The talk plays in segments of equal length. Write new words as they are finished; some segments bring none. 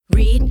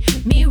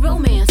Read me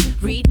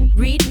romance. Read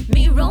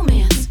me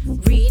romance.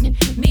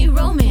 Read me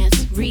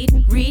romance.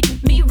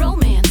 Read me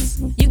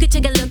romance. You could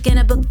take a look in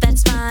a book,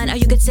 that's fine. Or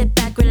you could sit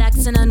back,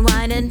 relax, and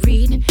unwind and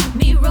read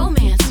me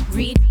romance.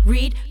 Read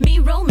me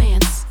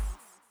romance.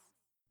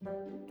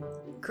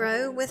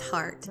 Grow with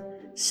Heart.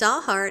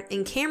 Shaw Hart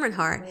and Cameron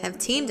Hart have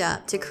teamed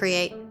up to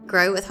create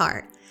Grow with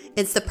Heart.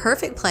 It's the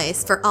perfect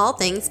place for all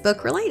things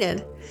book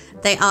related.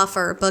 They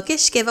offer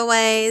bookish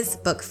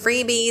giveaways, book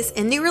freebies,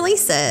 and new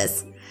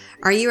releases.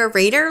 Are you a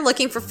reader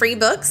looking for free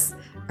books?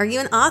 Are you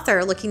an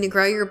author looking to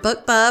grow your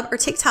BookBub or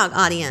TikTok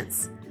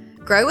audience?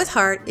 Grow with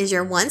Heart is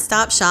your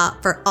one-stop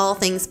shop for all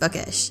things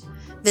bookish.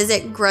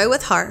 Visit Grow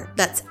with Heart,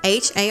 that's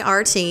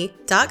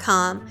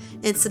HART.com,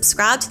 and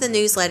subscribe to the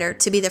newsletter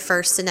to be the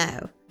first to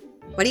know.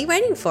 What are you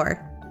waiting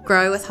for?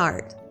 Grow with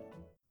Heart.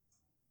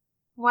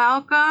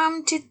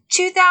 Welcome to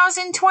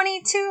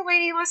 2022,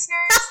 lady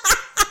listeners.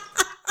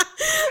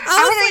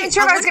 I wasn't even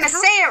sure if I was going to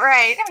say it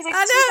right. I was like,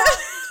 I know.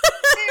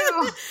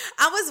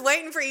 I was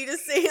waiting for you to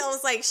see. I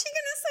was like, she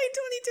going to say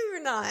 22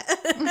 or not?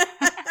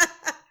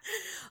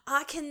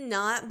 I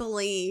cannot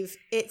believe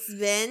it's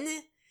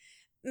been,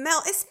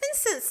 Mel, it's been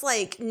since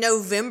like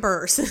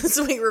November since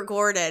we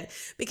recorded,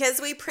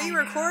 because we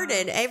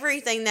pre-recorded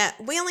everything that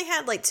we only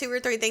had like 2 or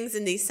 3 things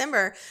in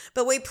December,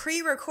 but we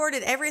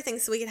pre-recorded everything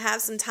so we could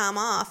have some time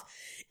off.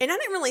 And I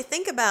didn't really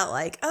think about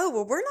like, oh,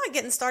 well, we're not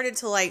getting started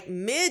till like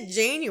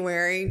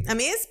mid-January. I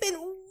mean, it's been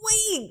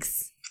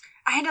weeks.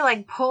 I had to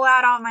like pull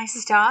out all my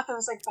stuff. It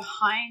was like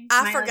behind.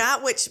 I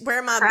forgot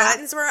where my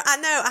buttons were. I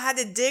know. I had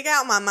to dig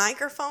out my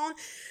microphone.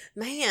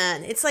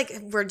 Man, it's like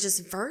we're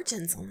just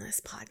virgins on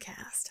this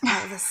podcast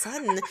all of a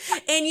sudden.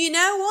 And you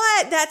know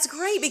what? That's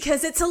great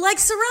because it's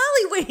Alexa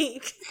Riley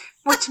week.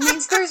 Which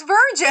means there's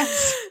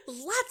virgins.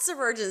 Lots of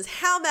virgins.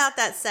 How about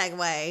that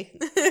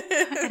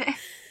segue?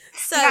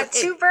 So we got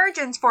 2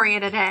 virgins for you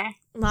today.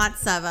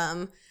 Lots of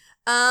them.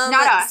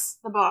 Not us,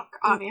 the book,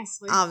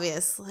 obviously.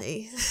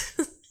 Obviously.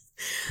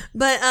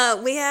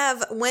 But we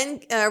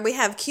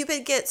have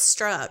Cupid Gets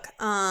Struck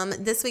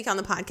this week on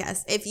the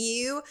podcast. If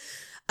you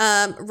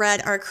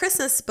read our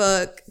Christmas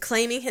book,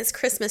 Claiming His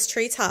Christmas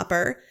Tree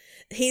Topper,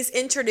 he's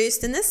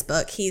introduced in this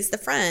book. He's the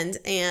friend,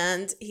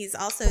 and he's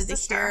also the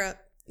hero.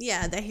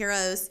 Yeah, the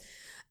hero's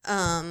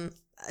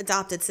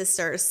adopted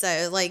sister.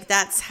 So like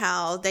that's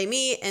how they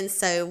meet. And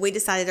so we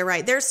decided to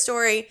write their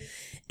story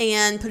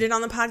and put it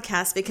on the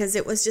podcast because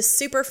it was just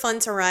super fun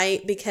to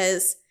write,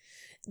 because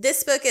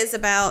this book is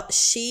about,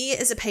 she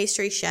is a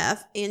pastry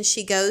chef and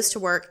she goes to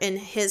work in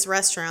his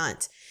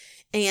restaurant,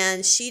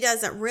 and she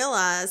doesn't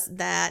realize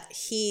that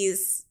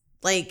he's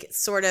like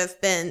sort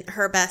of been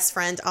her best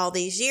friend all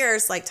these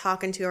years, like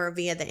talking to her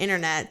via the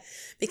internet,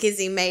 because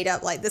he made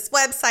up like this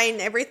website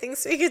and everything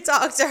so he could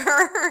talk to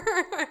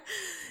her.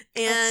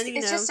 And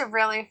it's just a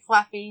really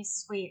fluffy,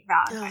 sweet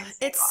Valentine's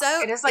Day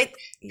book. It is like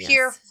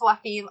pure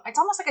fluffy. It's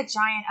almost like a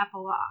giant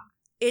epilogue.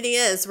 It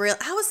is real.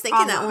 I was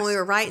thinking that when we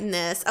were writing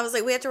this, I was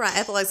like, we have to write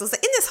epilogues. I was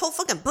like, in this whole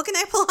fucking book an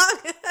epilogue?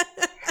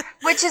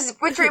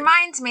 Which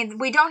reminds me,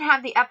 we don't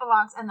have the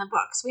epilogues in the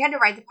books. We had to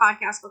write the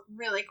podcast book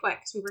really quick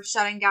because we were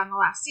shutting down the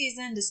last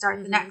season to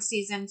start the next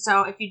season.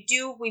 So if you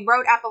do, we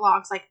wrote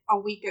epilogues like a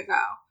week ago.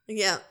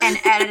 Yeah. And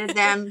edited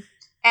them.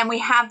 And we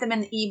have them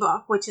in the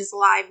ebook, which is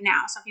live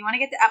now. So if you want to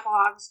get the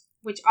epilogues,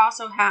 which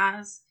also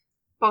has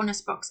bonus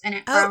books in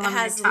it. It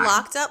has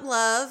Locked Up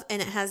Love,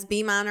 and it has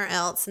Be Mine or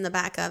Else in the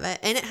back of it.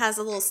 And it has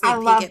a little sneak peek.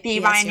 I love Be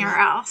Mine or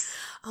Else.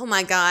 Oh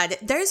my God.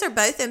 Those are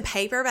both in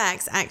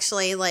paperbacks,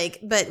 actually.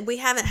 But we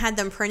haven't had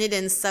them printed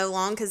in so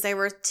long because they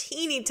were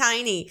teeny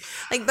tiny.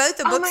 Like both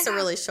the books are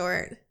really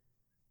short.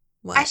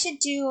 What? I should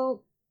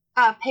do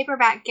a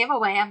paperback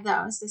giveaway of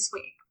those this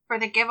week. For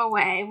the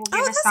giveaway, we'll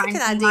give a sign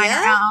Be Mine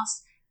or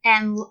Else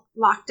and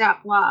Locked Up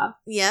Love.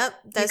 Yep.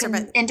 Those are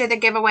both. Enter the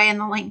giveaway in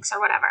the links or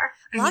whatever.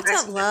 Locked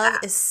Up Love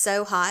is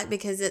so hot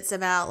because it's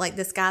about like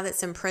this guy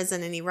that's in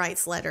prison and he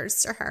writes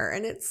letters to her,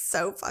 and it's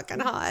so fucking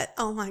hot.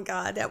 Oh my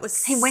God. That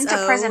was He went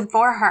to prison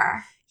for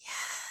her.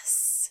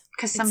 Yes.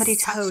 Because somebody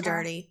touched her. So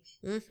dirty.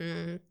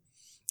 Mm-hmm.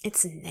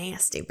 It's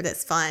nasty, but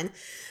it's fun.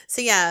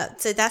 So yeah,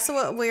 so that's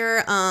what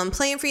we're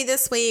playing for you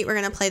this week. We're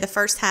going to play the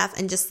first half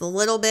and just a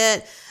little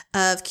bit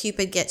of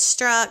Cupid Gets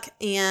Struck.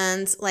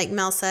 And like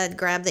Mel said,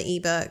 grab the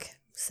ebook.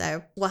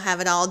 So we'll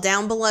have it all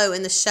down below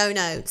in the show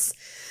notes.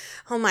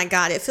 Oh my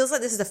God, it feels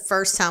like this is the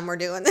first time we're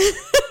doing this.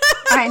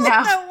 I know. I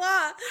don't know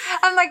why.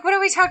 I'm like, what do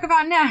we talk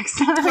about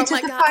next? Oh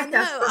my God, I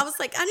know. I was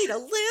like, I need a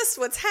list.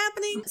 What's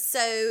happening?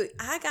 So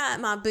I got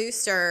my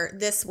booster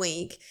this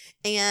week,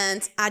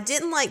 and I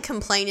didn't like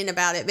complaining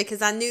about it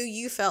because I knew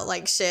you felt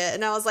like shit.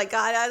 And I was like,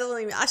 God,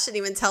 I shouldn't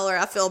even tell her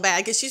I feel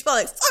bad because she's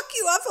probably like, fuck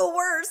you, I feel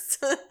worse.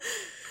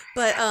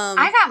 But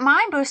I got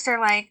my booster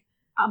like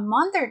a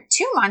month or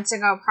 2 months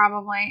ago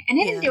probably, and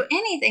it didn't do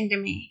anything to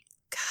me.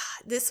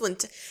 God, this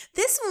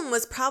one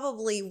was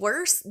probably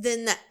worse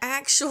than the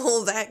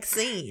actual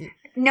vaccine.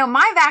 No,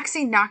 my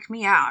vaccine knocked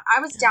me out.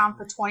 I was down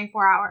for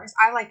 24 hours.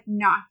 I like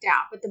knocked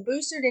out, but the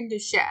booster didn't do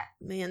shit.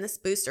 Man, this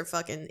booster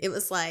it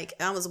was like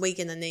I was weak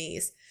in the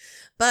knees.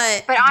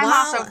 But I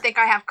also think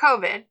I have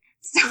COVID.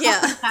 So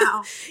Yeah.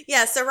 now,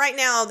 Yeah, so right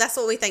now, that's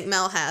what we think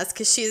Mel has,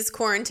 because she's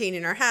quarantined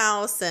in her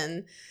house,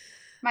 and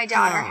my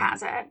daughter Oh.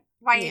 has it.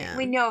 Yeah.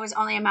 We knew it was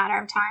only a matter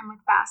of time with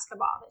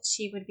basketball that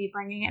she would be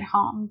bringing it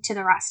home to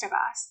the rest of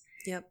us.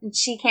 Yep. And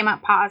she came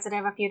up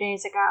positive a few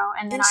days ago,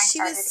 and then And I she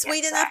started was to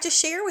sweet get enough sick. to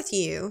share with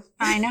you.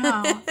 I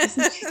know.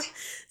 Isn't she?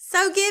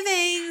 So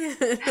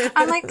giving.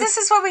 I'm like, this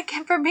is what we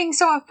get for being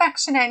so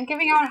affectionate and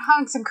giving out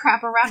hugs and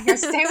crap around here.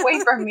 Stay away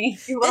from me,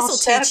 you little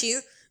This will shit. teach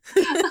you.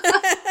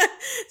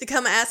 To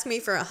come ask me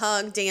for a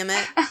hug, damn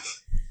it.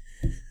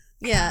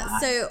 Yeah,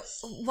 God. so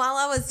while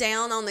I was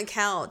down on the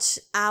couch,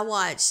 I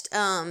watched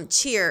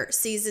Cheer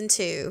season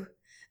 2.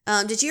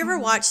 Did you ever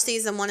watch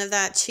season 1 of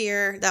that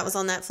Cheer that was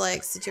on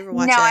Netflix? Did you ever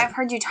watch it? No, I've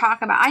heard you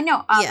talk about. I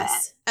know of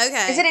Yes. it.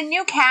 Okay. Is it a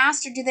new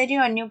cast, or do they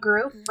do a new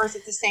group, or is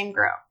it the same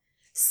group?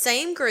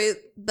 Same group,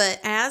 but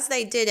as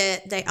they did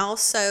it, they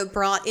also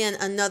brought in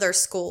another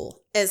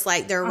school as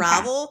like their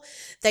rival.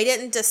 They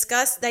didn't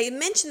discuss, they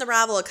mentioned the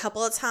rival a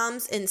couple of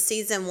times in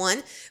season 1.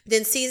 But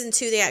then season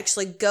 2, they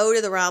actually go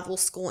to the rival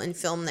school and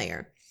film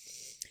there.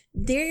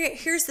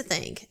 Here's the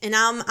thing, and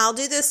I'll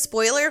do this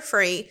spoiler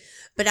free,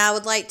 but I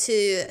would like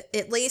to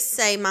at least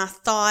say my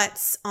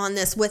thoughts on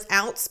this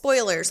without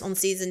spoilers on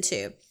season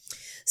 2.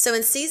 So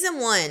in season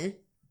 1,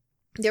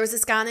 there was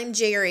this guy named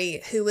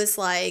Jerry who was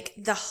like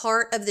the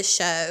heart of the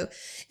show.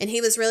 And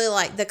he was really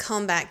like the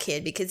comeback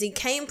kid because he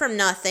came from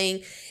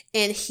nothing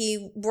and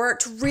he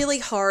worked really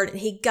hard and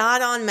he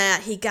got on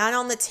Matt. He got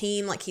on the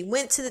team. Like he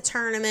went to the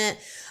tournament,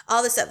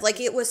 all this stuff. Like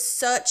it was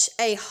such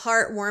a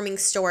heartwarming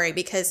story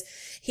because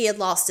he had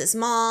lost his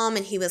mom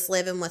and he was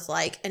living with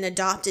like an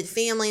adopted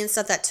family and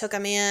stuff that took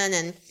him in.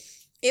 And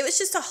it was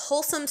just a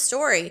wholesome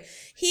story.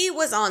 He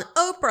was on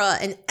Oprah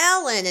and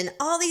Ellen and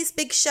all these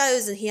big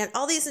shows, and he had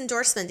all these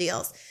endorsement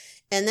deals.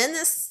 And then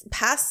this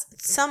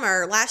past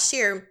summer, last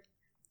year,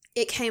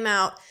 it came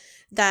out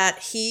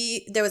that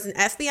there was an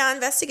FBI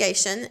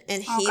investigation,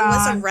 and he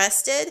was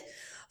arrested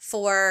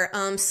for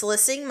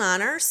soliciting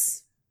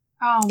minors.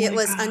 Oh, It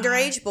was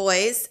underage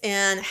boys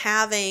and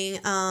having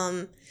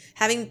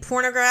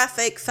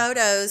pornographic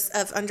photos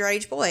of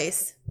underage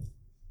boys.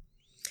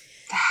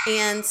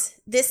 And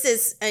this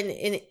is,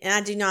 and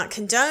I do not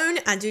condone,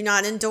 I do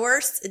not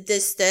endorse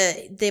this.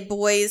 The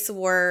boys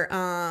were,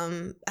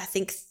 I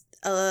think,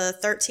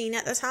 13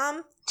 at the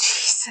time.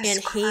 Jesus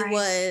And Christ. he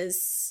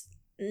was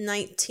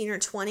 19 or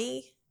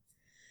 20.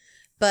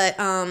 But,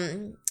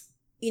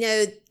 you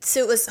know, so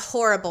it was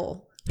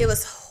horrible. It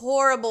was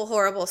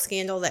horrible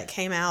scandal that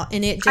came out.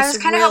 And it just I was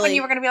kind of really, hoping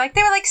you were going to be like,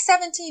 they were like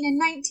 17 and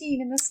 19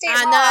 in the state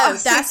I know.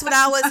 laws. That's what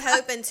I was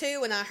hoping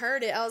too when I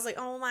heard it. I was like,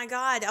 oh my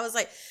God. I was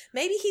like,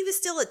 maybe he was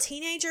still a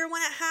teenager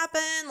when it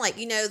happened. Like,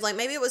 you know, like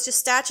maybe it was just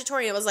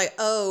statutory. It was like,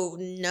 oh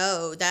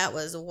no, that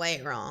was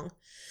way wrong.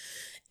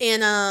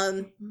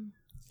 And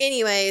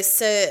anyway,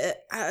 so,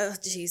 oh,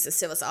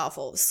 Jesus, it was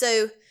awful.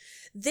 So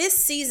this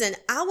season,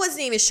 I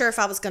wasn't even sure if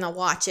I was going to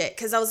watch it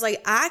because I was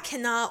like, I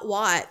cannot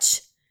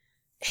watch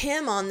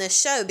him on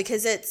this show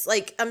because it's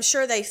like, I'm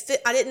sure I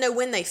didn't know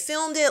when they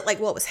filmed it,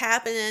 like what was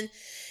happening.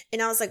 And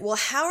I was like, well,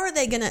 how are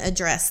they going to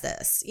address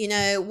this? You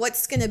know,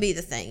 what's going to be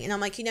the thing? And I'm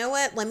like, you know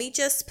what? Let me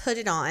just put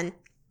it on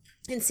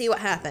and see what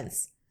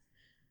happens.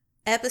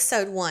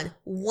 Episode 1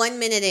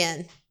 minute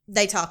in,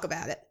 they talk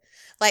about it.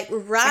 Like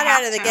right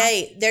out of the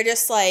gate, they're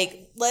just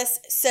like,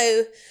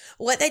 so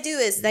what they do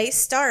is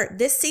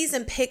this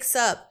season picks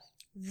up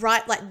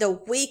right like the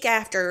week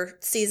after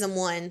season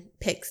 1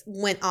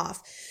 went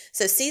off.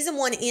 So season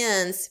 1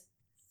 ends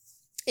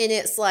and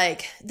it's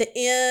like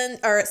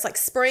it's like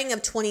spring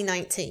of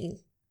 2019.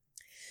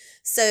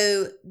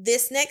 So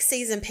this next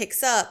season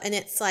picks up and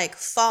it's like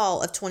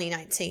fall of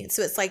 2019.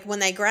 So it's like when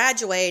they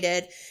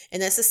graduated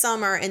and this is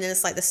summer and then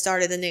it's like the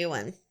start of the new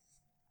one.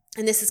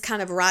 And this is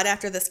kind of right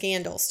after the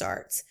scandal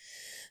starts.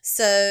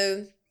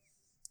 So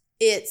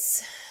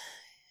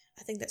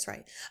I think that's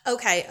right.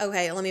 Okay.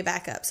 Let me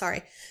back up.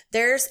 Sorry.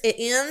 It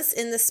ends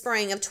in the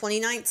spring of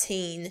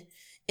 2019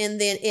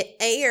 and then it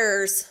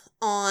airs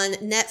on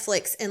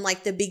Netflix in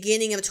like the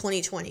beginning of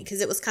 2020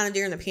 because it was kind of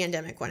during the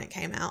pandemic when it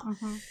came out.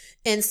 Mm-hmm.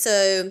 And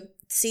so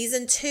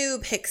season 2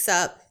 picks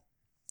up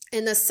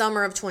in the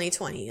summer of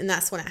 2020 and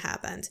that's when it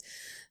happened.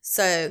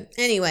 So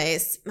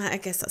anyways, I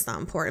guess that's not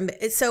important.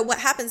 But so what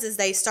happens is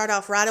they start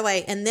off right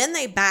away and then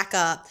they back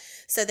up.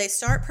 So they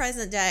start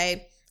present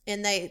day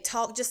and they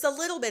talk just a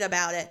little bit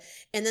about it.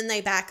 And then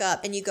they back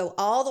up and you go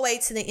all the way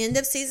to the end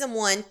of season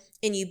 1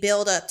 and you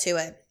build up to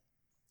it.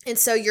 And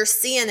so you're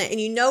seeing it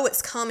and you know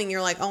it's coming.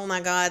 You're like, oh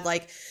my God,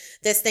 like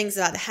this thing's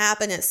about to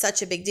happen. It's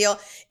such a big deal.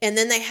 And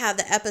then they have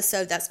the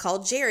episode that's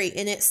called Jerry.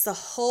 And it's the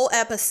whole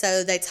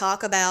episode. They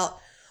talk about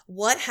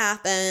what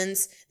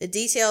happens, the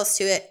details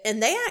to it.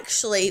 And they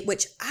actually,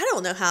 which I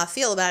don't know how I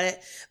feel about it,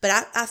 but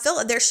I feel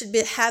like there should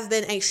have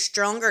been a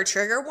stronger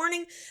trigger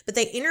warning, but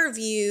they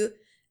interview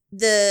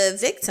the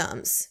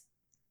victims.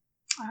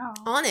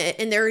 on it,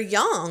 and they're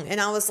young.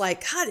 And I was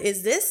like, God,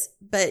 is this?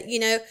 But, you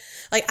know,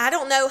 like, I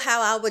don't know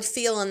how I would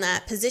feel in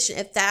that position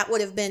if that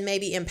would have been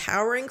maybe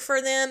empowering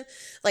for them,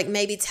 like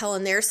maybe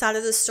telling their side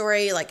of the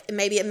story, like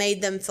maybe it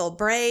made them feel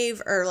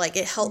brave, or like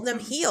it helped them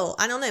heal.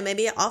 I don't know.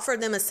 Maybe it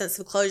offered them a sense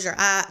of closure.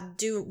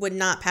 Would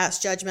not pass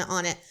judgment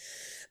on it.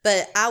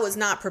 But I was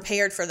not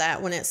prepared for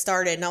that when it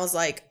started. And I was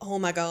like, oh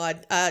my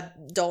God, I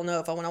don't know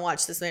if I want to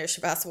watch this. Maybe I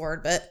should fast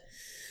forward. But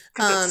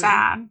because it's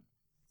sad.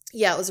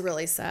 Yeah, it was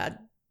really sad.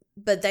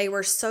 But they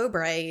were so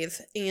brave.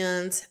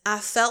 And I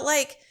felt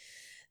like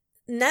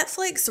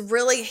Netflix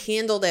really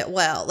handled it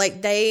well.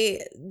 Like they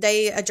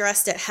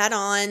addressed it head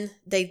on.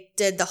 They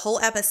did the whole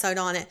episode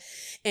on it.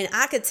 And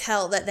I could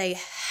tell that they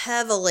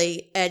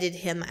heavily edited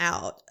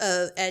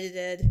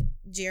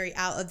Jerry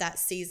out of that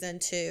season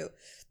too.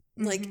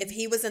 Like if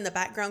he was in the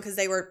background, because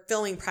they were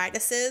filming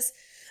practices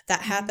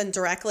that happened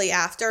directly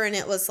after. And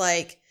it was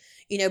like,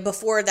 you know,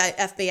 before that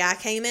FBI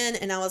came in,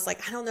 and I was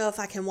like, I don't know if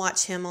I can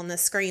watch him on the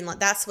screen. Like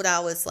that's what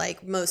I was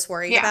like most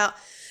worried about.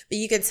 But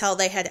you could tell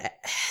they had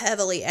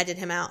heavily edited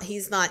him out.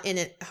 He's not in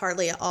it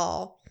hardly at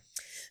all.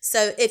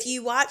 So if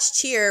you watch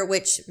Cheer,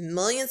 which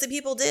millions of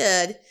people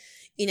did,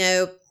 you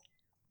know,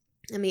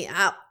 I mean,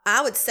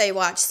 I would say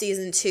watch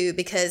season 2,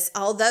 because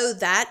although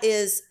that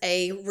is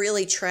a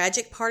really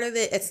tragic part of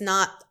it, it's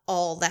not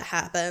all that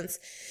happens.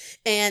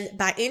 And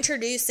by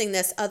introducing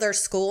this other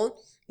school,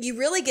 you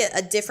really get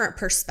a different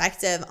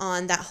perspective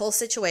on that whole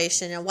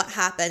situation and what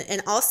happened.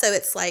 And also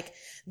it's like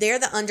they're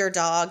the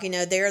underdog, you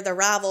know, they're the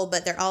rival,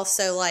 but they're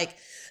also like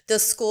the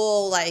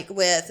school, like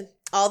with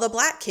all the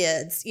black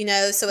kids, you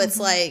know, so it's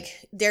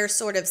like they're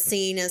sort of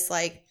seen as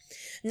like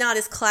not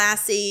as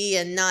classy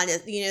and not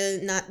as, you know,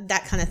 not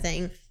that kind of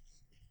thing.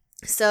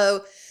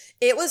 So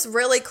it was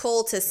really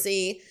cool to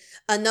see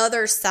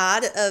another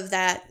side of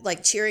that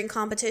like cheering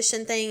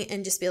competition thing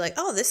and just be like,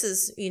 oh, this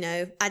is, you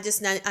know, I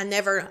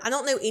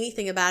don't know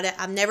anything about it.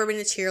 I've never been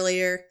a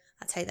cheerleader.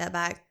 I take that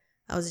back.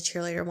 I was a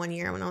cheerleader one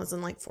year when I was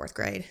in like 4th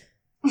grade.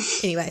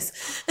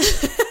 Anyways.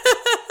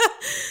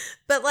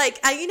 But like,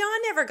 I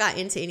never got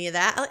into any of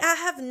that. I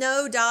have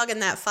no dog in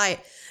that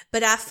fight,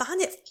 but I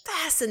find it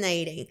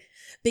fascinating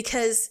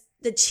because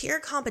the cheer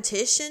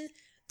competition,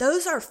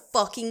 those are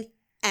fucking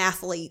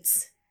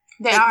athletes.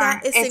 They like, are.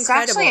 That is it's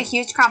incredible. Actually a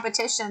huge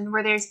competition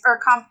where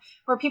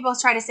where people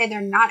try to say they're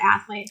not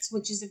athletes,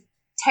 which is a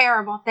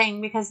terrible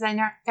thing because they're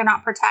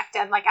not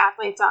protected like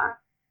athletes are.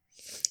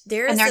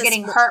 And they're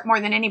getting hurt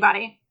more than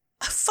anybody.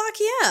 Fuck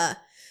yeah.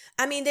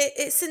 I mean,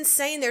 it's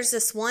insane. There's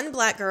this one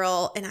black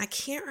girl, and I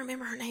can't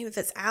remember her name, if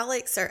it's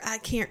Alex or I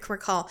can't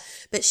recall,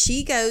 but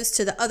she goes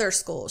to the other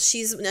school.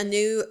 She's a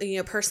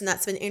new, person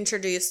that's been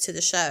introduced to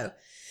the show.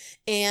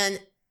 And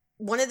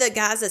one of the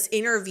guys that's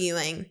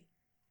interviewing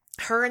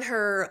her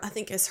and I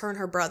think it's her and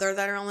her brother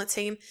that are on the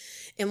team.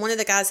 And one of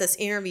the guys that's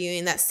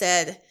interviewing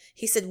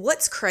he said,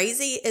 what's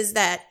crazy is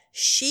that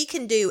she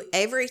can do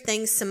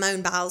everything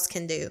Simone Biles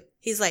can do.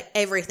 He's like,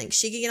 everything.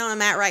 She can get on a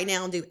mat right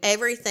now and do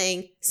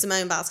everything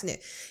Simone Biles can do.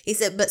 He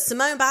said, but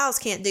Simone Biles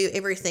can't do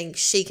everything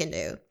she can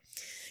do.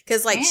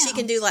 Because, she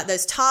can do,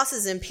 those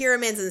tosses and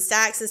pyramids and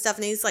stacks and stuff.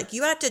 And he's like,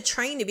 you have to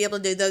train to be able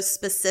to do those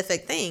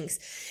specific things.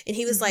 And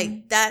he was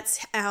like,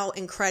 that's how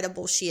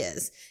incredible she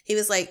is. He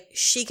was like,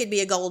 she could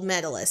be a gold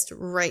medalist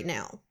right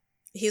now.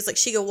 He was like,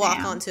 she could walk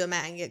onto a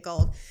mat and get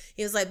gold.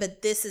 He was like,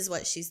 but this is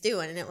what she's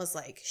doing. And it was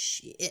like,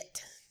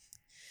 shit.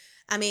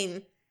 I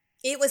mean,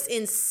 it was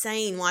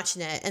insane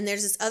watching it. And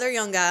there's this other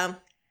young guy,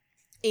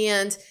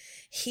 and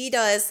he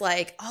does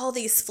all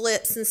these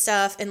flips and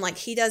stuff. And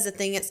he does a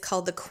thing, it's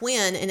called the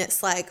Quinn, and it's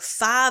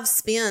 5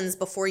 spins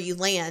before you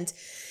land.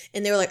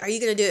 And they were like, are you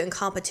going to do it in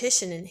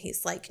competition? And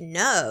he's like,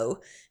 no.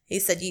 He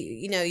said,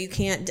 you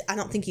can't, I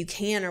don't think you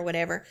can or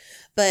whatever.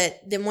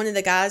 But then one of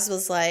the guys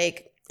was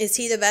like, is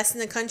he the best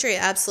in the country?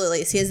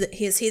 Absolutely.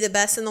 Is he the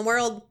best in the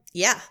world?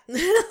 Yeah. And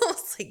I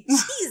was like,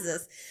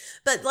 Jesus.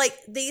 But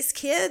these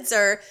kids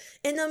are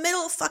in the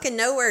middle of fucking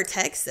nowhere,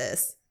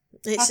 Texas.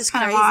 That's just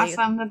kind crazy. of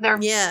awesome that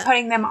they're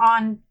putting them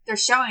on. They're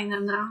showing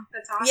them though.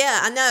 That's awesome. Yeah,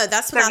 I know.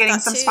 That's what they're I getting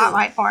thought some too.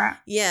 spotlight for it.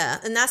 Yeah,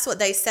 and that's what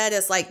they said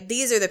is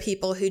these are the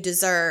people who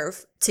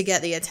deserve to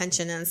get the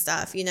attention and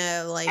stuff. And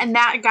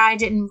that guy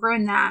didn't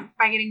ruin that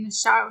by getting the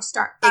show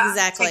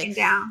taken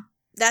down.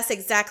 That's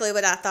exactly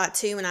what I thought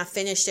too when I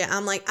finished it.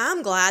 I'm like,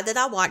 I'm glad that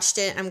I watched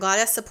it. I'm glad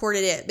I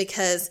supported it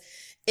because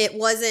it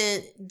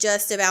wasn't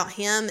just about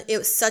him. It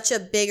was such a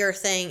bigger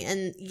thing.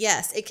 And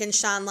yes, it can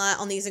shine light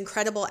on these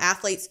incredible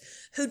athletes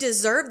who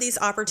deserve these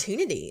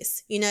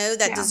opportunities,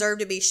 that deserve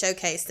to be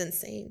showcased and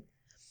seen.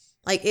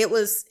 It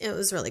was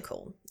really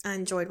cool. I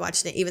enjoyed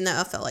watching it, even though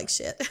I felt like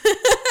shit.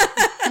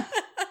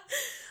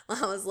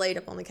 While I was laid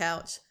up on the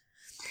couch.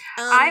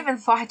 I've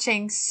been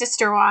watching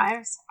Sister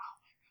Wives.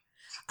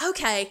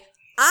 Okay.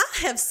 I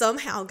have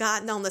somehow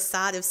gotten on the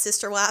side of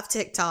Sister Wife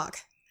TikTok.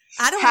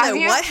 I don't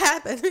know what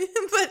happened,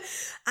 but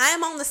I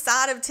am on the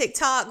side of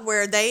TikTok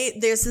where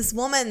there's this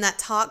woman that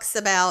talks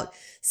about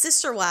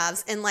sister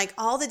wives and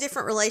all the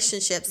different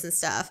relationships and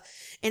stuff.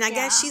 And I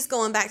guess she's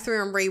going back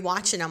through and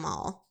rewatching them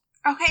all.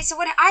 Okay, so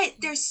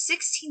there's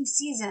 16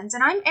 seasons,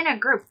 and I'm in a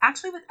group,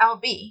 actually with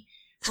LB.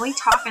 We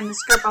talk in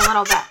this group a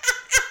little bit.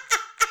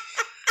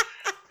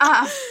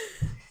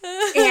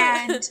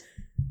 And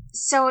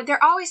so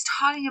they're always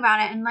talking about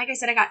it, and like I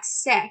said, I got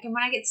sick, and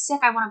when I get sick,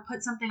 I want to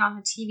put something on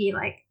the TV,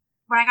 like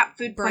when I got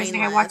food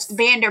poisoning, I watched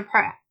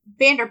Vanderpump.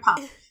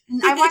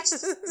 And I watch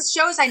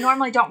shows I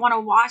normally don't want to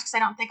watch because I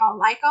don't think I'll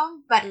like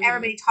them, but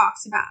everybody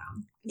talks about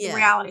them. Yeah.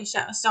 Reality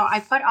shows. So I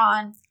put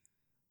on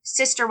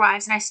Sister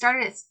Wives, and I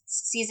started at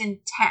season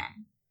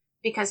 10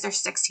 because there's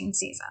 16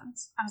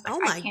 seasons. I was like, oh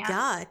my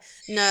God.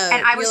 No.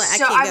 And I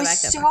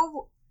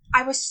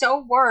was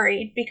so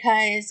worried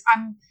because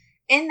I'm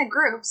in the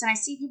groups and I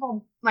see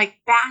people like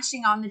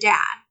bashing on the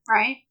dad,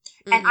 right?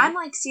 Mm-hmm. And I'm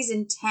like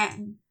season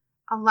 10,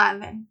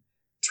 11,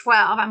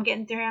 12. I'm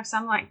getting through it. So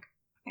I'm like,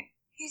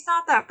 he's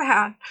not that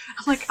bad.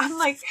 I'm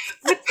like,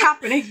 what's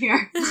happening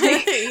here?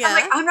 Like, yeah. I'm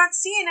like, I'm not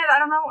seeing it. I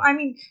don't know. I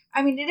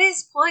mean, it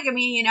is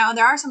polygamy, you know,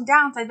 there are some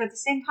downsides, but at the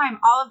same time,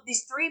 all of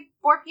these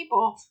 3-4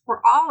 people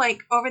were all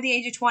like over the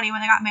age of 20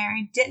 when they got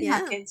married, didn't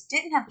have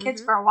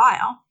kids for a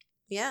while.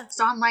 Yeah.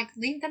 So I'm like,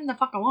 leave them the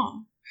fuck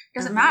alone.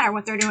 Doesn't matter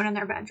what they're doing in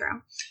their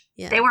bedroom.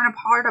 Yeah. They weren't a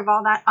part of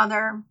all that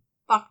other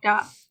fucked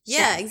up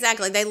Yeah, shit.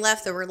 exactly. They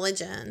left the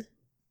religion.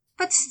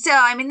 But still,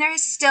 I mean, there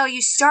is still,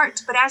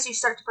 but as you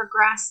start to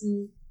progress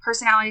and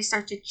personalities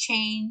start to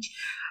change,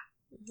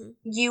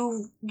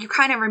 you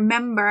kind of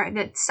remember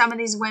that some of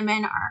these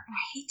women are, and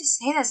I hate to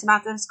say this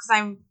about this because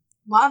I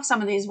love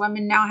some of these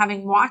women now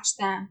having watched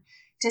them,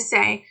 to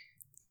say,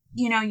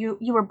 you know,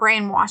 you were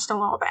brainwashed a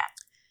little bit.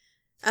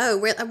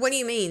 Oh, really? What do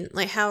you mean?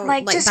 Like how?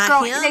 Like by just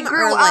him? They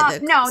grew or up.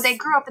 like No, they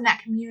grew up in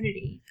that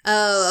community.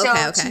 Oh,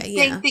 okay, so to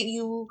think that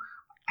you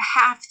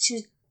have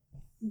to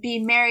be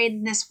married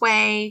in this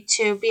way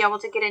to be able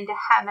to get into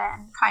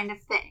heaven, kind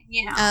of thing,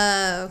 you know.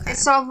 Oh, okay.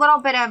 So a little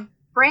bit of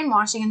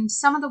brainwashing, and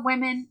some of the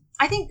women,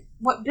 I think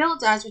what Bill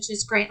does, which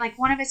is great, like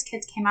one of his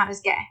kids came out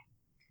as gay.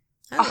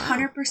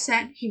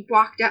 100%. He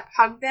walked up,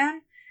 hugged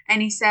them,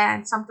 and he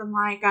said something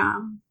like,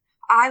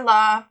 "I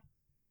love,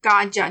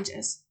 God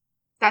judges."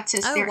 That's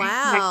his theory.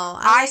 Wow.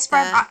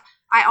 Like,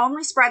 I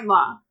only spread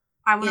love.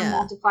 I want to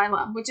multiply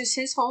love, which is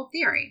his whole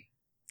theory.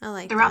 I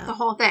like throughout the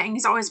whole thing.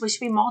 He's always, we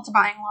should be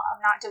multiplying love,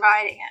 not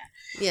dividing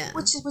it. Yeah.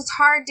 Which was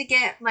hard to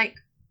get like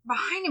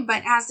behind him.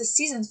 But as the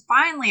seasons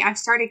finally, I've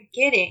started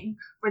getting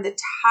where the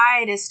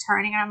tide is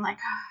turning, and I'm like,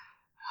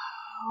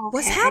 oh, okay,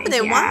 what's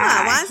happening? Yeah.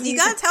 Why? You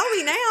gotta tell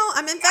me now.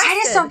 I'm invested.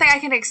 I just don't think I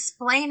can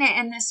explain it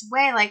in this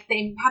way. Like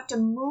they have to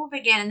move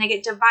again, and they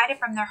get divided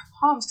from their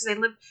homes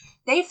because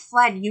they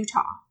fled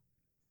Utah.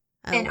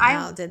 Oh, and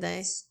wow, did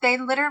they? They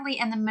literally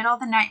in the middle of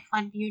the night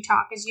fled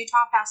Utah because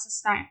Utah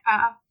passed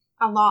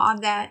a law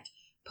that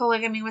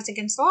polygamy was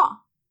against the law.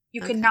 You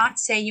could not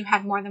say you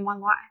had more than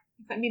one wife.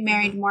 You couldn't be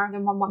married more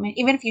than one woman.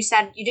 Even if you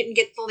said you didn't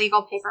get the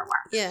legal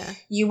paperwork,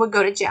 you would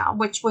go to jail,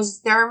 which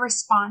was their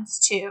response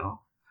to,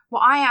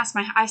 well, I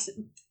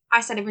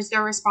said it was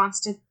their response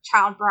to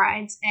child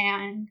brides,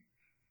 and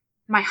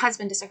my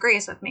husband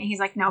disagrees with me. He's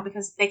like, no,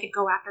 because they could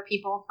go after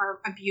people for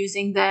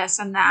abusing this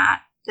and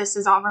that. This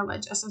is all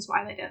religious. That's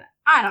why they did it.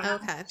 I don't know.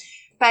 Okay.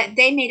 But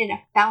they made it a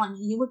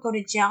felony. You would go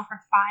to jail for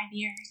 5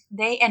 years.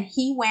 And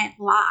he went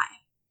live.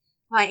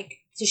 Like,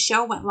 the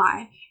show went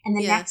live. And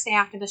the next day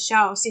after the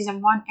show,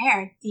 season 1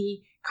 aired,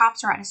 the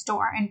cops were at his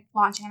door and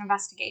launching an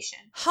investigation.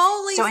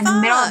 Holy fuck. So in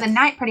the middle of the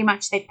night, pretty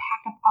much, they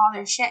packed up all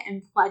their shit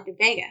and fled to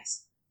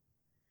Vegas.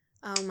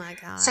 Oh, my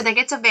God. So they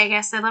get to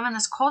Vegas. They live in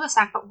this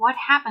cul-de-sac. But what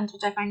happens,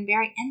 which I find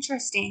very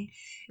interesting,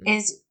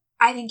 is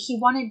I think he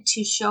wanted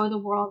to show the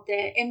world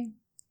that...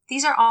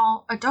 These are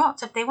all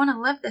adults. If they want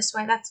to live this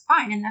way, that's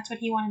fine. And that's what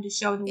he wanted to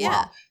show the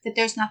world, that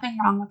there's nothing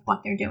wrong with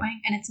what they're doing.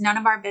 And it's none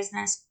of our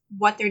business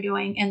what they're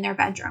doing in their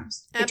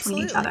bedrooms between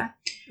each other.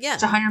 Yeah.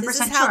 It's 100%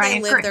 this is how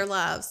they live their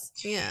lives.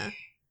 Yeah.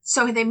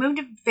 So they moved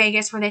to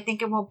Vegas where they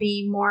think it will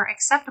be more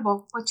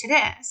acceptable, which it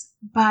is.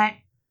 But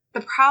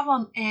the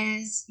problem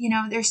is, you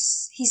know,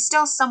 he's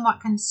still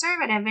somewhat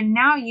conservative. And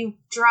now you've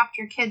dropped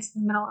your kids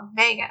in the middle of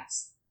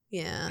Vegas.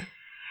 Yeah.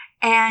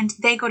 And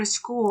they go to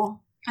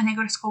school, and they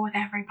go to school with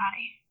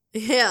everybody.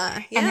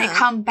 Yeah. And they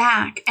come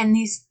back, and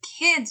these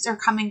kids are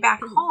coming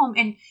back home,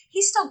 and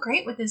he's still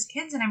great with his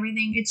kids and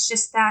everything. It's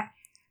just that,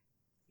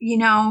 you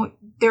know,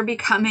 they're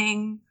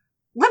becoming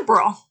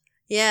liberal.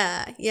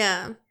 Yeah.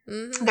 Yeah.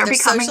 Mm-hmm. They're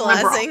becoming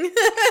socializing.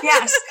 Liberal.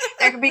 Yes.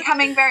 They're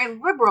becoming very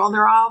liberal.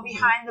 They're all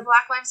behind the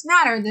Black Lives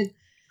Matter. The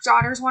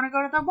daughters want to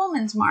go to the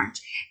Women's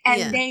March.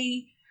 And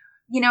they,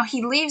 you know,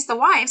 he leaves the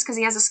wives because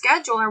he has a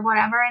schedule or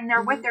whatever, and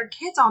they're with their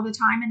kids all the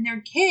time, and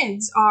their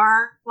kids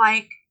are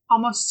like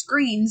almost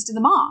screens to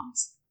the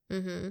moms.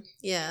 Mm-hmm.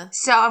 Yeah.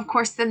 So, of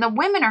course, then the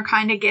women are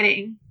kind of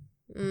getting,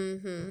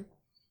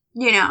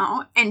 you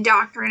know,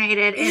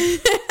 indoctrinated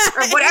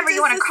or whatever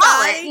you want to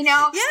call it, you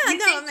know? Yeah,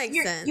 it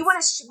makes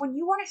sense. When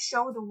you want to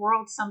show the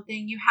world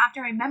something, you have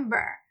to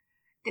remember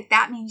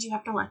that means you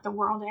have to let the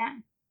world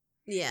in.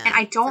 Yeah. And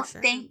I don't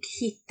think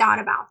he thought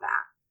about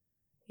that.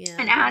 Yeah.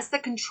 And as the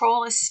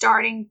control is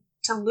starting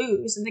to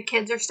lose and the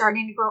kids are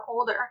starting to grow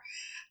older,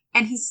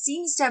 and he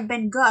seems to have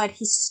been good,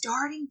 he's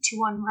starting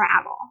to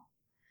unravel.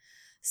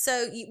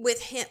 So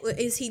with him,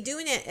 is he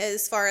doing it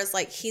as far as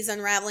like he's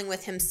unraveling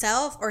with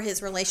himself or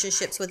his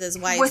relationships with his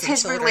wife? With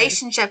his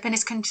relationship, and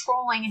is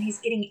controlling, and he's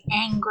getting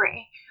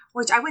angry,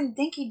 which I wouldn't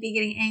think he'd be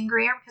getting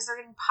angrier because they're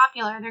getting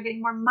popular, they're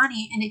getting more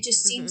money, and it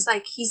just seems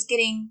like he's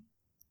getting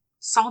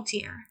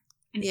saltier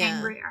and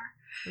angrier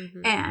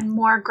and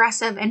more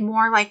aggressive and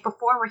more like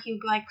before, where he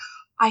would be like,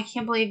 I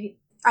can't believe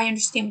I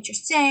understand what you're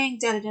saying,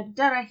 da da da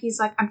da da. He's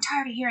like, I'm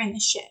tired of hearing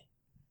this shit.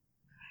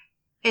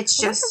 It's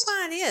just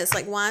why it is.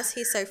 Like, why is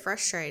he so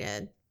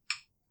frustrated?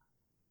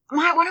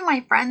 One of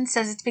my friends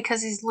says it's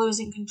because he's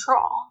losing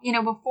control. You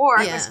know, before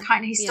it was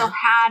kind of, he still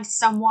had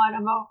somewhat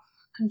of a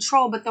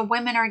control, but the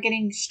women are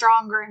getting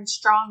stronger and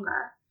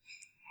stronger.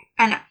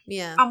 And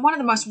on one of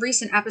the most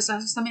recent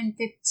episodes, I'm in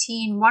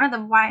 15, one of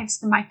the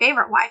wives, my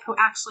favorite wife, who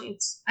actually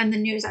it's in the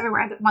news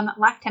everywhere, the one that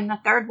left him, the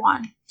third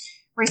one,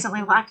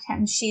 recently left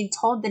him, she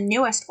told the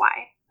newest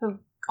wife, who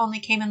only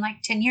came in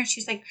like 10 years,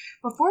 she's like,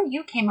 before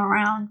you came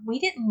around, we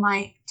didn't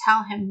like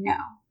tell him no.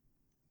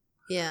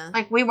 Yeah.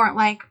 Like, we weren't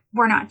like,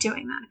 we're not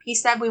doing that. If he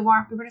said we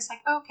weren't, we were just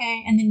like,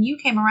 okay. And then you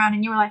came around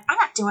and you were like, I'm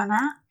not doing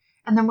that.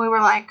 And then we were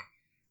like,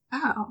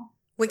 oh.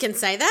 We can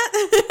say that?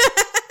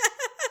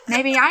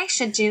 Maybe I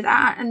should do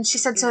that. And she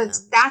said, so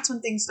that's when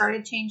things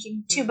started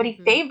changing too. But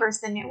he favors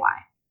the new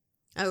wife.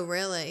 Oh,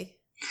 really?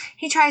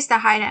 He tries to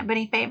hide it, but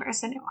he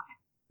favors the new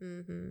wife.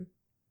 Mm-hmm.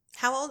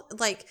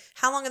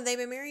 How long have they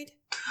been married?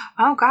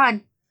 Oh,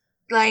 God.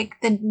 Like,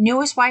 the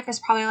newest wife is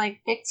probably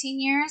like 15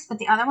 years, but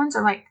the other ones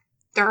are like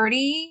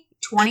 30,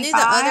 25. I knew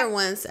the other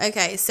ones.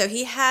 Okay, so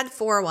he had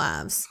 4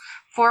 wives.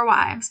 4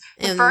 wives.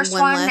 The first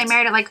one they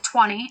married at like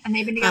 20, and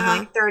they've been together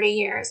like 30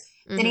 years.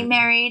 Then he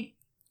married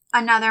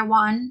another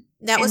one.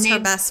 That was her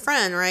best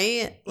friend,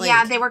 right? Like,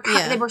 yeah, they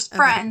were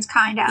friends,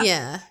 kind of.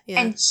 Yeah.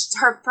 And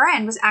her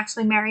friend was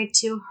actually married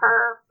to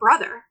her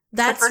brother.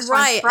 That's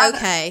right.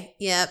 Okay.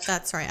 Yep,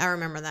 that's right. I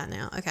remember that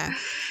now. Okay.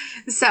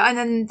 So, and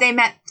then they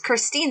met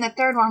Christine, the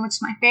third one, which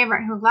is my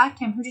favorite, who left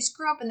him, who just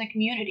grew up in the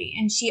community.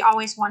 And she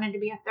always wanted to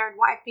be a third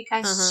wife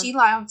because she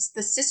loves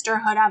the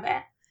sisterhood of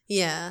it.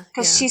 Yeah.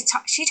 Because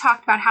she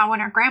talked about how when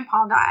her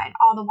grandpa died,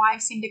 all the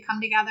wives seemed to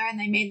come together and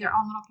they made their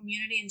own little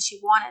community, and she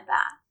wanted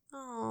that.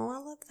 Oh,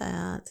 I love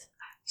that.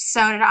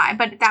 So did I.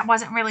 But that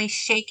wasn't really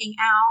shaking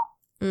out.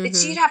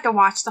 You'd have to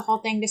watch the whole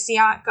thing to see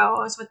how it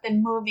goes with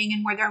them moving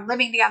and where they're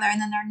living together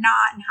and then they're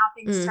not, and how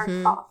things start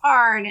to fall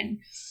apart and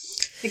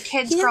the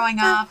kids growing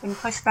up and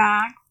push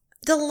back.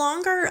 The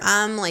longer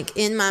I'm like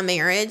in my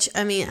marriage,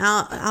 I mean,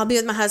 I'll be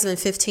with my husband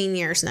 15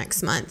 years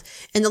next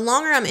month. And the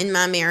longer I'm in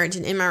my marriage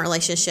and in my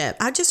relationship,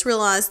 I just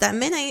realized that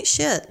men ain't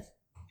shit.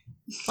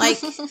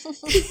 Like, you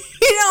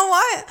know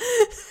what?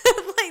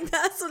 Like,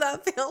 that's what I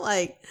feel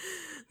like.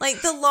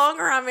 Like, the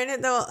longer I'm in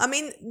it, though, I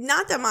mean,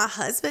 not that my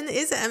husband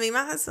isn't. I mean,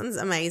 my husband's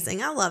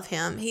amazing. I love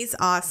him. He's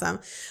awesome.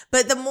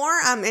 But the more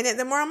I'm in it,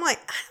 the more I'm like,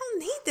 I don't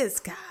need this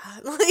guy.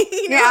 Like,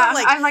 you know,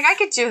 like, I'm like, I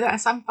could do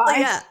this. I'm fine.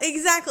 Yeah,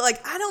 exactly.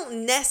 Like, I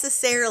don't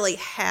necessarily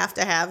have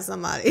to have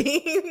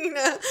somebody, you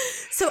know?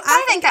 So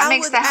I think that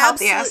makes the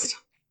healthiest.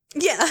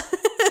 Yeah.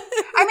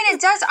 I mean,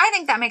 it does. I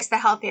think that makes the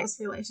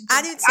healthiest relationship.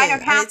 I do too. I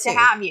don't have to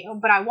have you,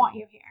 but I want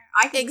you here.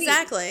 I can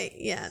exactly.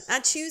 Yeah. I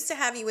choose to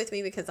have you with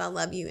me because I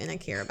love you and I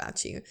care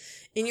about you.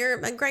 And you're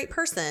a great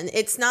person.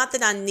 It's not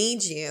that I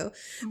need you,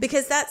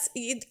 because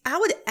I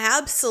would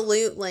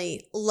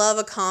absolutely love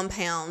a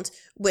compound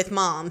with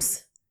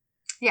moms.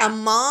 Yeah. A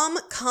mom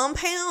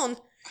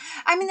compound.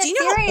 I mean, do you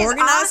know how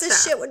organized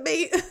this shit would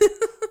be?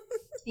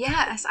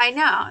 Yes, I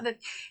know.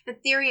 The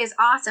theory is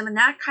awesome. And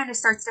that kind of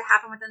starts to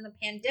happen within the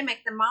pandemic.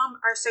 The mom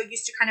are so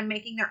used to kind of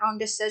making their own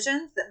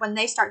decisions that when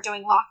they start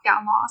doing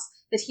lockdown laws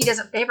that he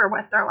doesn't favor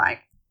with, they're like,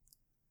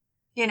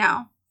 you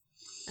know.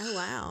 Oh,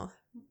 wow.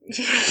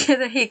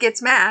 He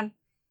gets mad.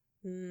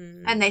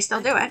 And they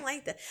still do it. I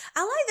like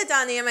the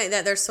dynamic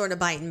that they're sort of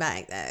biting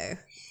back, though.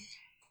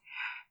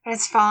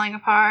 It's falling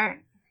apart.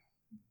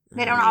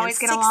 They don't always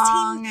get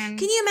along. And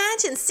can you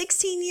imagine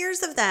 16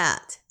 years of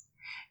that?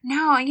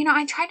 No, you know,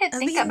 I tried to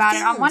think about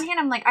it. On one hand,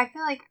 I'm like, I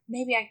feel like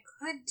maybe I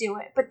could do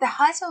it, but the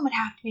husband would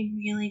have to be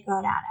really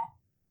good at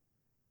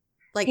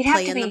it. Like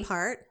playing the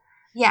part?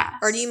 Yeah.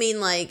 Or do you mean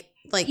like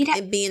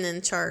being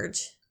in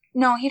charge?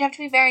 No, he'd have to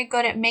be very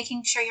good at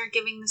making sure you're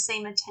giving the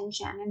same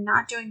attention and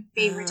not doing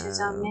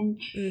favoritism.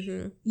 And,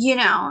 you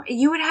know,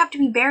 you would have to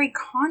be very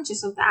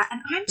conscious of that.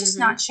 And I'm just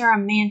not sure a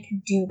man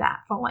can do that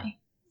fully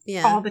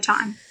all the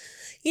time.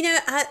 You know,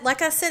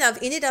 like I said,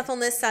 I've ended up on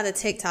this side of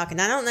TikTok,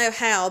 and I don't know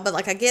how, but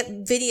like I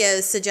get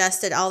videos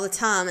suggested all the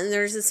time. And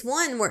there's this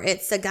one where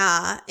it's a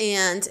guy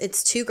and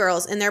it's 2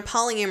 girls, and they're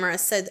polyamorous.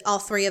 So all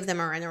 3 of them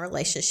are in a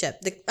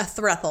relationship, a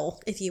throuple,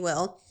 if you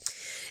will.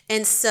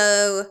 And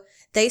so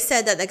they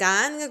said that the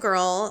guy and the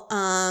girl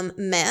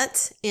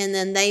met, and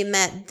then they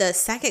met the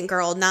second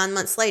girl 9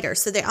 months later.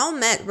 So they all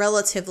met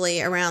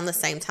relatively around the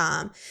same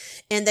time.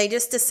 And they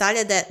just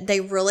decided that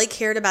they really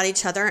cared about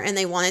each other and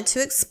they wanted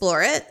to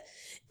explore it.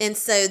 And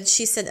so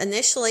she said,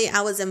 initially, I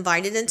was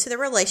invited into the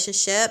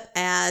relationship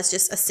as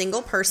just a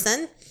single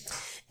person.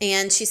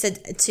 And she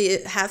said to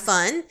have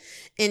fun.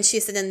 And she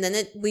said, and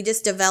then we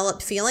just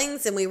developed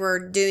feelings and we were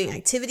doing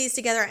activities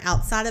together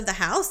outside of the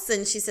house.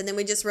 And she said, then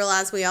we just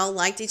realized we all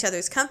liked each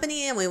other's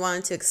company and we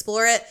wanted to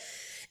explore it.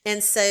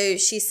 And so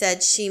she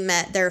said she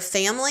met their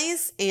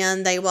families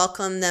and they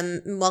welcomed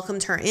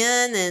her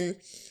in, and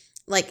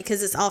like,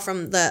 because it's all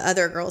from the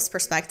other girl's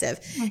perspective.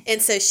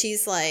 And so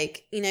she's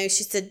like, you know,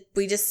 she said,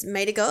 we just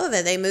made a go of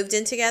it. They moved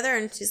in together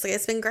and she's like,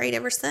 it's been great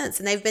ever since.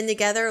 And they've been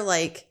together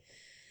like,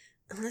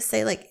 I want to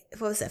say like,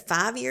 what was it,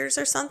 5 years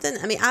or something?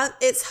 I mean,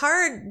 it's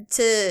hard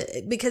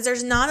because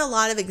there's not a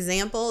lot of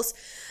examples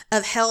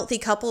of healthy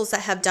couples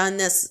that have done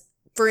this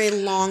for a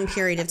long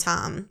period of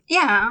time.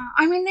 Yeah.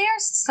 I mean, they're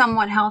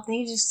somewhat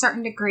healthy to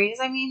certain degrees.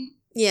 I mean,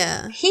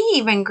 yeah. He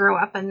even grew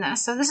up in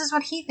this. So this is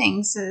what he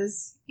thinks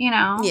is, you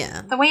know,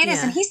 the way it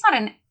is. And he's not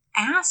an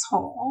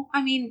asshole.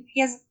 I mean,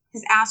 he has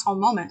his asshole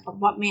moments, but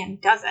what man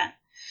doesn't?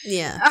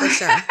 Yeah, for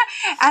sure.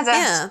 As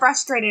a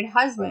frustrated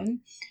husband.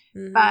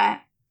 Mm-hmm.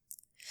 But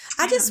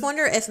I just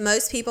wonder if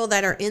most people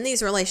that are in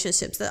these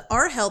relationships that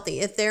are healthy,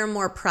 if they're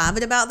more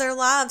private about their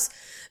lives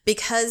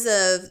because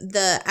of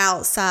the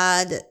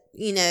outside,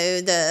 you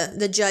know,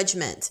 the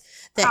judgment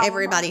that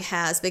everybody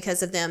has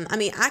because of them. I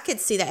mean, I could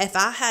see that if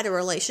I had a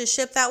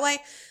relationship that way,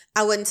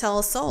 I wouldn't tell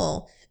a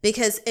soul,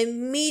 because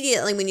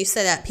immediately when you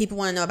say that, people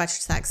want to know about your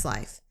sex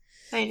life.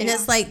 And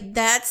it's like,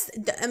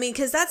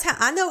 because that's how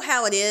I know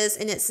how it is.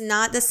 And it's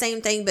not the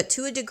same thing, but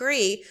to a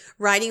degree,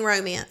 writing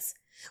romance.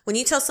 When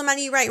you tell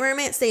somebody you write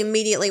romance, they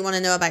immediately want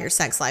to know about your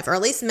sex life, or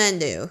at least men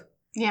do.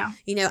 Yeah.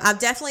 You know, I've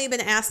definitely been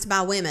asked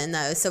by women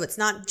though. So it's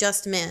not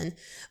just men,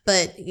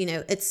 but you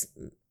know, it's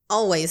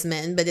always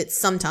men, but it's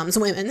sometimes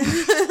women.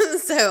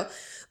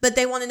 But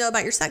they want to know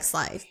about your sex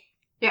life.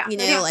 Yeah. You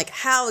know, like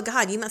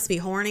God, you must be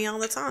horny all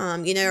the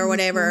time, you know, or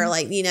whatever. Mm-hmm.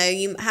 Like, you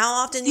know, how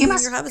often do you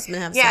and your husband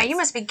have sex? Yeah, you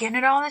must be getting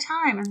it all the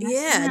time. And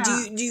yeah.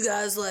 Do you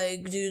guys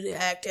like do the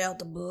act out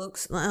the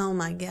books? Oh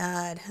my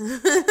God.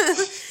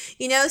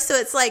 You know, so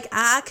it's like,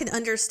 I could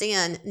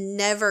understand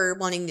never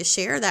wanting to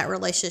share that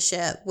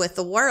relationship with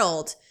the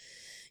world,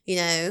 you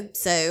know,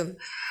 so.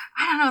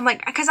 I don't know,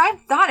 like, because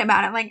I've thought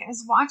about it, like, I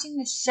was watching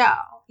the show,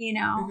 you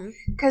know,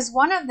 because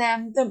one of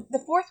them,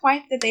 the fourth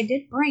wife that they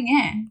did bring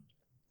in,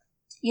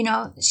 you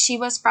know, she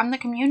was from the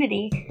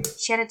community.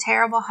 She had a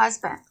terrible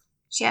husband.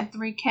 She had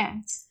 3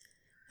 kids.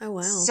 Oh,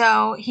 wow.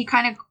 So he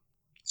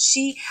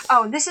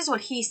this is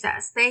what he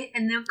says.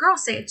 And the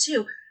girls say it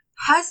too.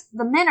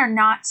 The men are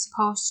not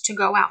supposed to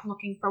go out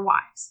looking for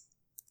wives.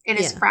 It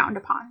is frowned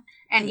upon.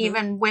 And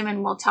even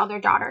women will tell their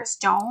daughters,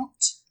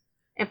 don't.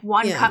 If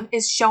one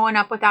is showing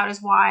up without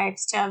his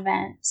wives to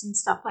events and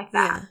stuff like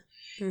that.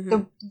 Yeah. Mm-hmm.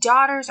 The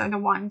daughters are the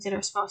ones that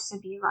are supposed to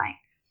be like,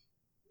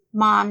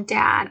 Mom,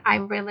 Dad, I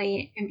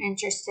really am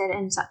interested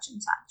in such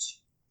and such.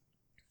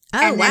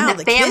 Oh, and wow.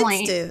 The family,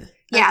 kids do.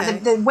 Yeah, okay.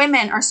 The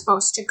women are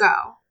supposed to go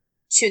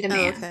to the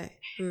man. Oh, okay.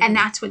 Mm-hmm. And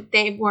that's what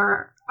they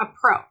were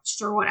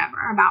approached or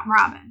whatever about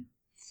Robin.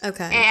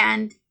 Okay.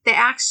 And they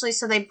actually,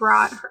 so they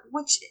brought her,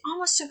 which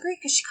almost agree,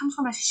 because she comes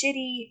from a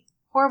shitty,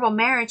 horrible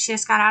marriage she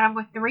just got out of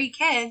with 3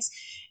 kids.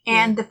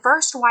 And the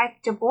first wife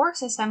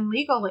divorces him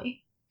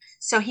legally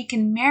so he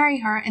can marry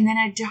her and then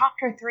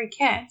adopt her 3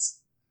 kids.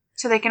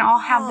 So they can all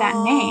have that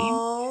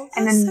name.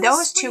 And then so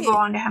those sweet. 2 go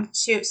on to him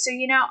too. So,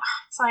 you know,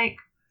 it's like.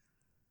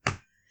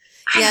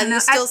 You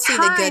still see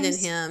the good in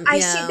him. I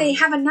see they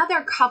have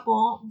another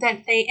couple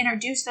that they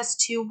introduced us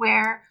to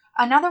where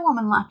another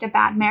woman left a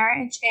bad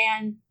marriage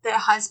and the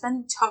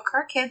husband took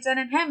her kids in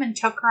and him and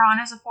took her on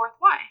as a 4th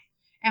wife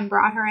and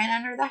brought her in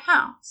under the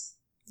house.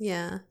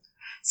 Yeah.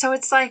 So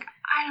it's like,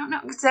 I don't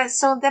know.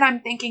 So then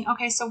I'm thinking,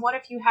 okay, so what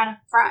if you had a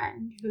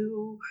friend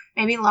who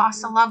maybe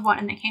lost a loved one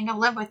and they came to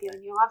live with you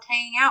and you loved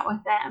hanging out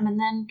with them, and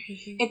then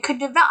it could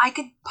develop. I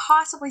could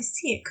possibly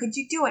see it. Could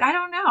you do it? I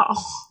don't know.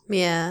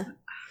 Yeah.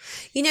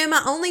 You know,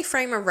 my only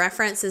frame of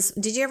reference is,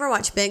 did you ever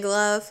watch Big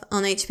Love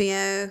on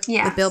HBO?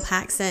 Yeah. With Bill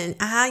Paxton?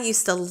 I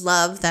used to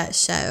love that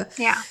show.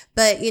 Yeah.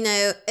 But, you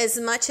know, as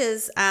much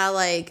as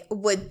I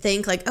would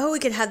think we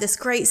could have this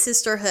great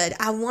sisterhood,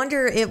 I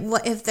wonder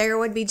if there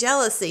would be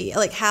jealousy.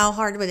 Like, how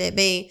hard would it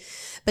be?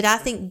 But I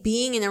think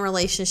being in a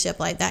relationship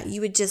like that, you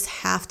would just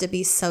have to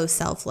be so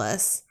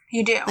selfless.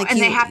 You do.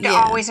 And they have to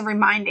always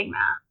reminding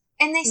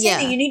that. And they say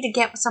that you need to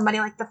get with somebody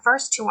like the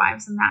first 2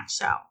 wives in that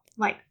show.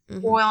 Like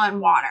oil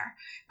and water.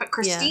 But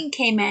Christine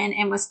came in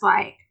and was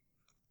like,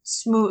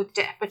 smoothed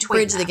it between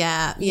Bridge them. the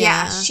gap.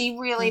 Yeah. She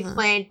really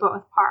played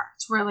both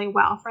parts really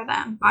well for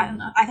them. I don't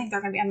know. I think they're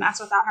going to be a mess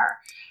without her.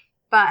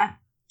 But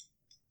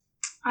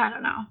I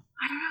don't know.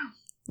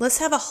 Let's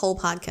have a whole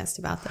podcast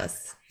about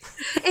this.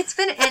 It's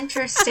been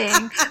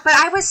interesting. But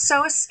I was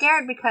so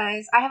scared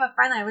because I have a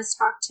friend that I always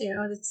talk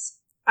to that's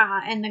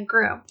in the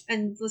group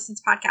and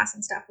listens to podcasts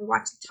and stuff. We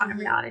watch a ton of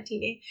reality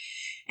TV.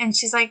 And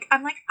she's like,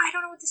 I'm like, I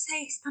don't know what to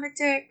say. He's not a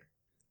dick.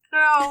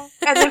 no.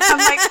 And then I'm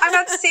like, I'm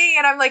not seeing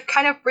it. I'm like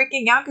kind of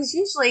freaking out because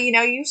usually, you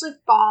usually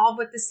fall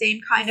with the same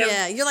kind of.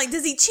 Yeah, you're like,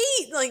 does he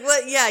cheat? Like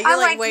what? Yeah, you're I'm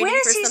like when waiting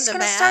is for he something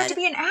gonna bad. start to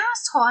be an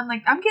asshole? I'm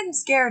like, I'm getting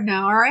scared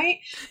now. All right.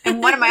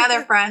 And one of my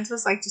other friends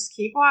was like, just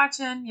keep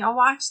watching. You'll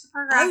watch the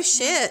progression. Oh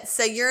shit!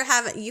 So you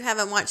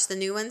haven't watched the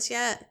new ones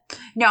yet?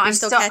 No, You're I'm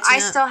still still. catching I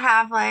up? still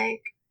have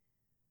like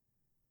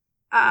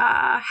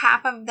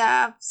half of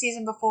the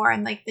season before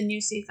and like the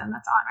new season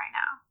that's on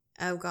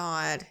right now. Oh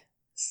god.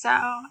 So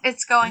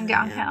it's going Oh,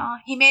 downhill. yeah.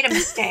 He made a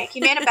mistake. He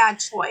made a bad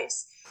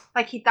choice.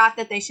 Like he thought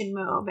that they should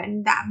move,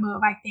 and that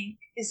move I think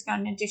is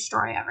going to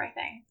destroy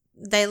everything.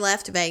 They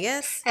left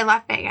Vegas. They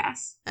left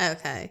Vegas.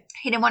 Okay.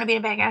 He didn't want to be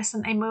in Vegas,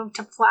 and they moved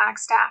to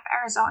Flagstaff,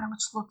 Arizona,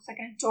 which looks like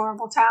an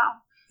adorable town.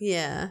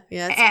 Yeah.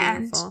 Yeah. It's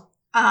And beautiful.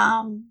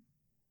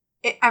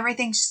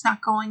 Everything's just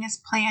not going as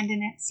planned,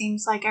 and it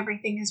seems like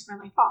everything is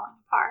really falling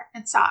apart.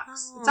 It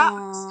sucks. It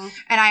sucks. Aw.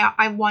 And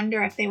I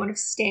wonder if they would have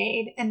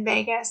stayed in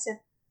Vegas if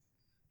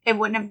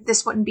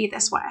this wouldn't be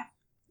this way.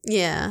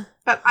 Yeah.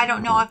 But I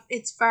don't know if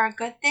it's for a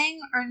good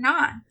thing or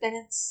not that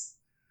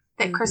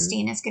Mhm.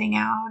 Christine is getting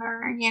out,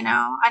 or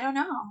I don't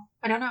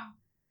know.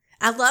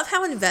 I love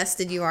how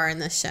invested you are in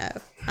this show.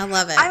 I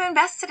love it. I'm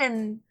invested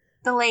in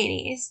the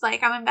ladies.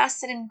 Like I'm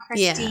invested in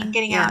Christine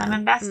getting out. I'm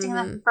investing in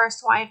the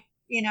first wife.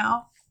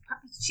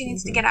 She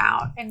needs to get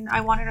out, and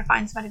I want her to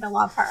find somebody to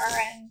love her.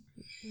 And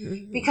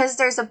Mhm. because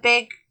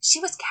she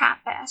was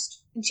catfished,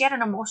 and she had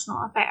an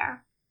emotional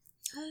affair,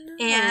 Oh,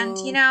 no. and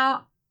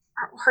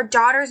her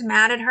daughter's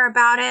mad at her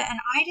about it, and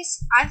I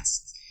just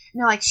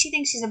like she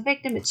thinks she's a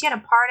victim, but she had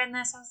a part in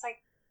this. I was like,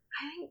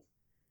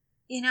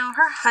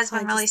 her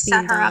husband really just set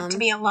being her up dumb. to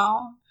be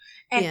alone,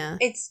 and Yeah.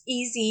 it's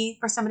easy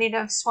for somebody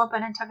to swoop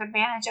in and took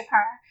advantage of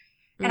her.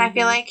 And I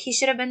feel like he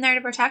should have been there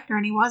to protect her,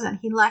 and he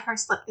wasn't. He let her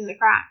slip through the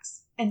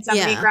cracks, and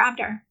somebody Yeah. grabbed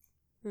her.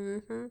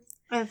 Mm-hmm.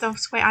 That's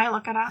the way I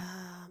look at it.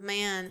 Oh,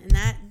 man,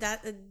 and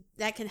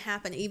that can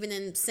happen even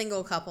in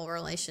single couple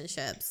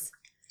relationships.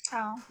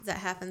 So That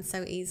happens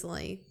so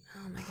easily.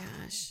 Oh my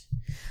gosh.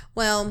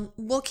 Well,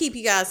 we'll keep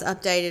you guys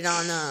updated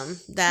on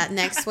that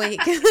next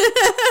week.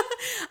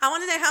 I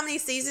want to know how many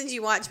seasons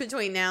you watch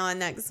between now and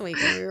next week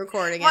when we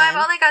record again. well,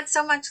 I've only got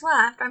so much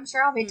left. I'm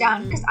sure I'll be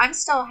done Mhm. because I'm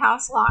still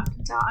house locked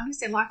until I'm gonna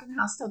stay locked in the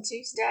house till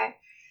Tuesday.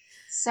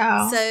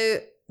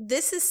 So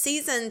this is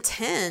season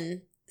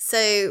 10.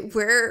 So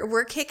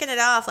we're kicking it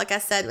off, like I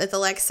said, with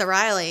Alexa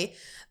Riley.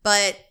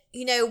 But,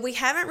 we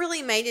haven't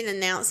really made an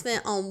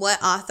announcement on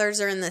what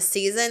authors are in this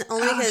season,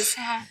 only because,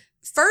 shit.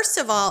 first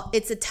of all,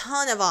 it's a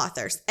ton of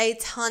authors, a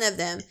ton of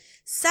them.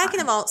 Second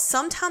of all,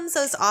 sometimes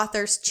those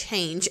authors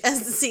change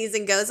as the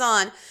season goes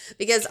on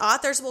because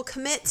authors will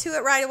commit to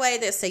it right away.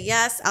 They'll say,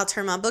 yes, I'll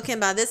turn my book in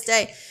by this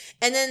day.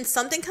 And then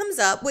something comes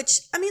up,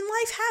 which,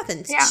 life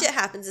happens. Yeah. Shit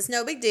happens. It's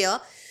no big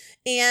deal.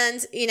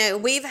 And,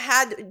 we've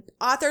had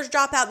authors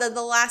drop out at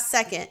the last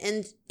second,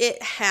 and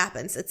it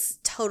happens. It's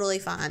totally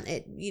fine.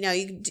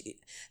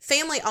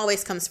 Family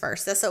always comes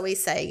first. That's what we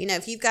say.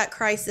 If you've got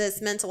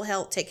crisis, mental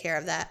health, take care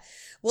of that.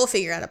 We'll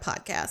figure out a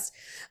podcast.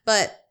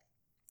 But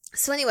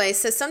so anyway,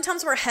 so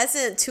sometimes we're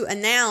hesitant to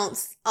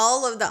announce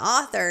all of the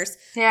authors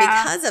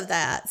because of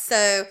that.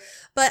 So,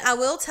 but I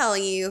will tell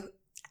you,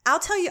 I'll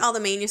tell you all the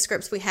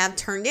manuscripts we have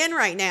turned in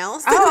right now.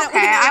 So Oh, that we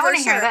okay. know I for want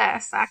to hear sure.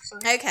 this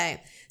actually.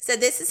 Okay. So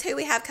this is who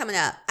we have coming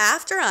up.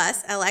 After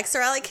us, Alexa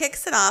Riley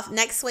kicks it off.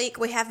 Next week,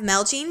 we have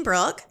Mel Jean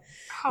Brooke,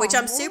 which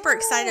I'm super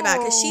excited about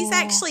because she's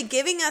actually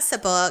giving us a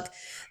book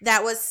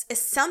that was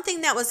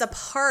something that was a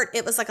part.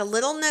 It was like a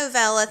little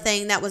novella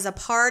thing that was a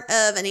part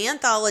of an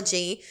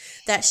anthology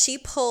that she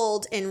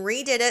pulled and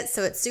redid it.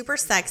 So it's super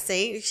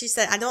sexy. She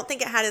said, I don't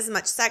think it had as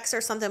much sex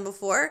or something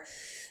before.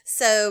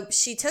 So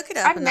she took it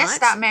up I a missed notch.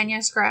 that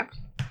manuscript.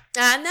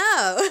 I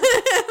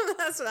know.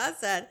 That's what I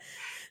said.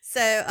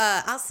 So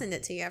I'll send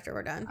it to you after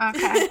we're done.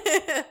 Okay.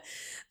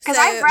 Because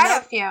So I've read Mel-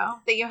 a few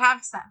that you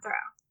have sent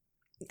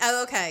through.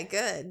 Oh, okay,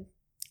 good.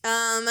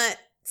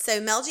 So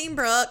Mel Jean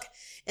Brooke,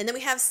 and then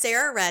we have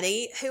Sarah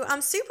Reddy, who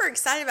I'm super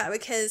excited about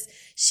because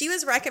she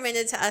was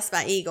recommended to us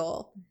by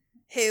Eagle,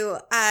 who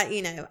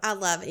I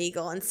love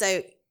Eagle. And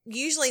so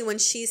usually when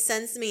she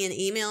sends me an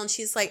email and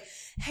she's like,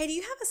 hey, do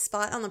you have a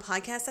spot on the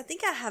podcast? I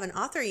think I have an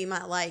author you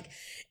might like.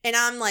 And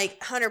I'm like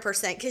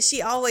 100% because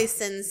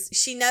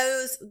she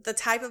knows the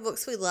type of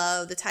books we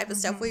love, the type of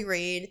stuff we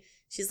read.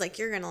 She's like,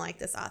 you're going to like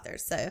this author.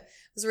 So I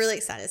was really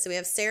excited. So we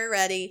have Sarah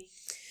Reddy.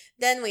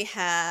 Then we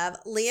have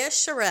Leah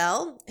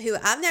Sherrill, who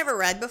I've never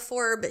read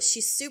before, but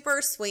she's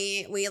super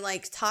sweet. We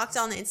talked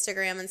on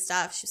Instagram and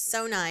stuff. She's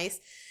so nice.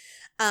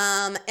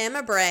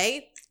 Emma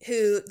Bray,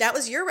 who that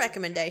was your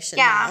recommendation.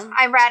 Yeah, Mel.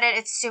 I read it.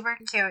 It's super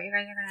cute. You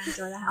guys are going to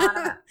enjoy the hell out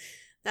of it.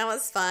 That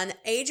was fun.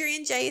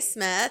 Adrienne J.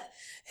 Smith,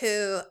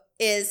 who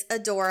is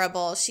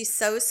adorable. She's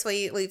so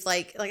sweet. We've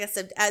like I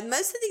said,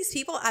 most of these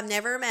people I've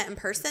never met in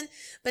person,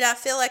 but I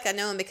feel like I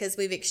know them because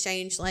we've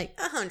exchanged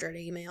 100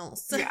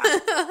 emails.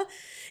 Yeah.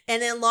 And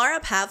then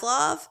Laura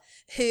Pavlov,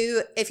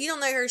 who, if you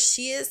don't know her,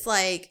 she is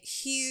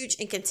huge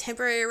in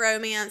contemporary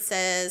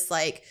romances.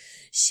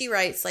 She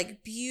writes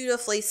like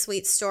beautifully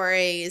sweet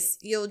stories.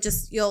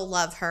 You'll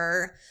love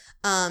her.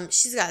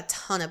 She's got a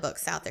ton of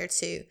books out there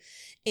too.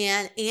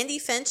 And Andy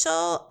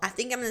Finchel, I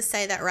think I'm going to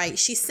say that right.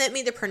 She sent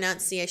me the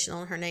pronunciation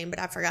on her name, but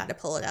I forgot to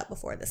pull it up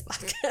before this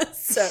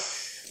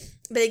podcast.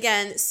 But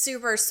again,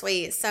 super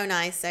sweet, so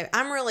nice. So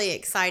I'm really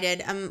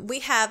excited.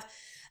 We have,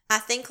 I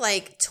think,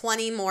 like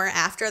 20 more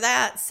after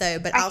that. So,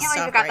 but I'll stop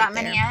right there. I can't believe we got that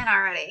many in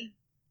already.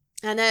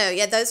 I know.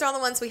 Yeah, those are all the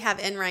ones we have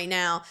in right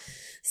now.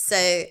 So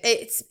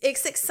it's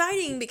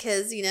exciting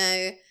because, you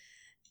know,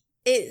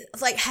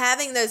 it's like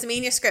having those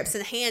manuscripts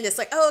in hand. It's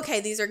like, oh,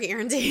 okay, these are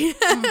guaranteed.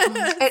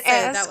 Mm-hmm.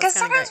 It is, because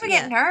sometimes we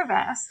get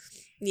nervous.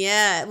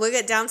 Yeah, we'll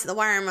get down to the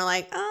wire and we're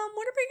like, what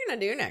are we going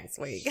to do next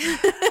week?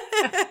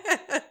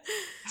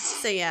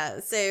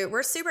 So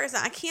we're super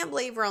excited. I can't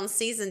believe we're on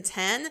season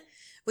 10.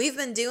 We've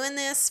been doing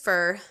this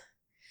for,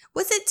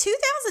 was it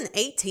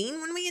 2018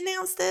 when we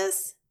announced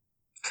this?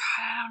 God,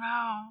 I don't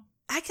know.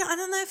 I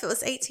don't know if it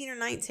was 18 or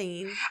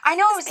 19. I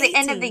know it was the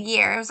end of the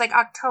year. It was like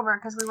October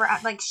because we were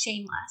at like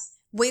Shameless.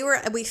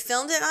 We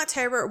filmed it in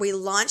October. We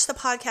launched the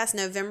podcast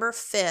November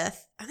 5th.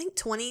 I think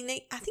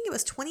it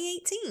was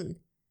 2018.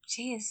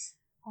 Jeez.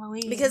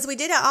 Louise. Because we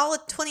did it all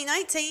of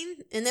 2019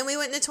 and then we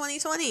went into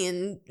 2020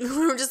 and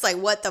we were just like,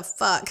 what the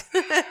fuck?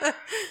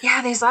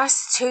 Yeah, these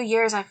last 2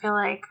 years I feel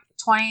like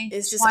 20,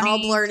 it's just all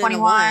blurred 21.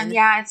 into one.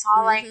 Yeah, it's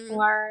all like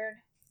blurred.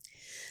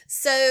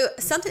 So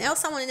something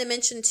else I wanted to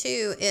mention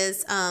too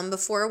is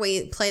before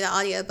we play the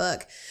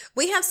audiobook,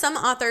 we have some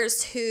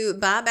authors who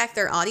buy back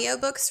their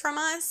audiobooks from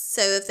us.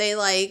 So if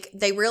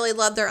they really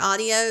love their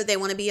audio, they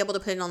want to be able to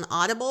put it on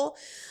Audible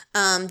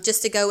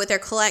just to go with their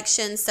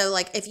collection. So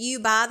like if you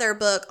buy their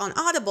book on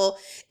Audible,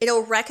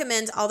 it'll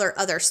recommend all their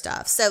other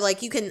stuff. So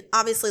like you can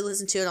obviously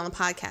listen to it on the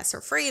podcast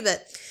for free,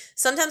 but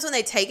sometimes when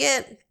they take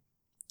it,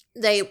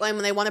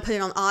 when they want to put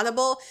it on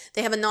Audible,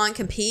 they have a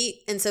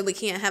non-compete, and so we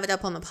can't have it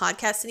up on the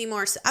podcast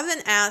anymore. So I've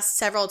been asked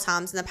several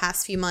times in the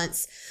past few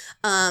months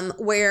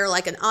where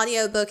like an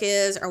audiobook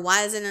is, or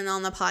why isn't it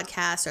on the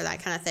podcast, or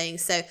that kind of thing.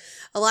 So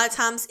a lot of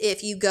times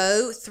if you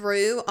go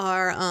through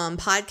our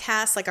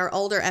podcast, like our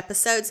older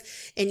episodes,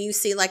 and you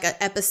see like an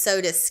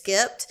episode is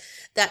skipped,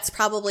 that's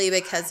probably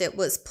because it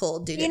was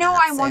pulled due to that.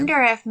 I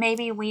wonder if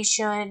maybe we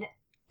should,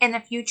 in the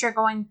future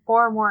going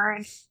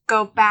forward,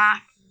 go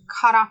back,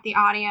 cut off the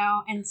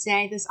audio and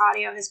say this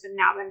audio has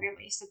now been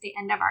released at the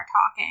end of our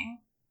talking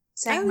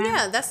segment. Oh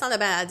yeah, that's not a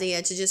bad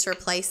idea to just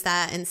replace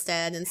that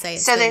instead and say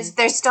so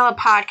there's still a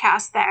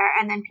podcast there,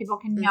 and then people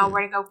can know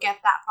where to go get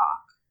that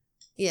book.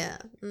 Yeah,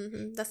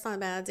 that's not a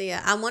bad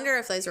idea. I wonder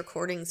if those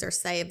recordings are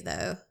saved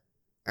though,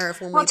 or if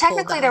when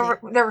technically they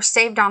were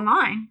saved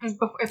online. As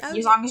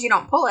long as you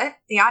don't pull it,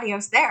 the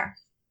audio's there.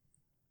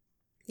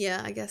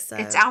 Yeah, I guess so.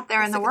 It's out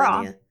there in the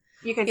world. Idea.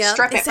 You could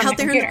strip it from the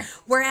computer.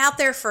 We're out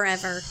there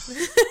forever.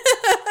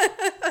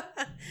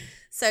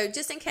 So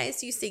just in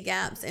case you see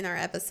gaps in our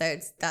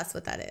episodes, that's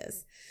what that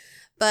is.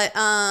 But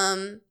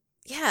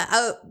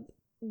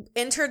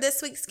enter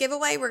this week's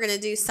giveaway. We're going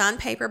to do signed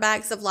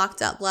paperbacks of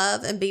Locked Up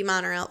Love and Be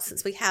Mine or Else,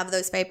 since we have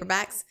those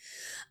paperbacks.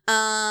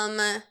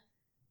 And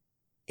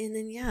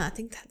then I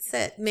think that's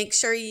it. Make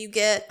sure you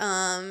get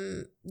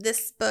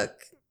this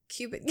book,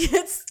 Cupid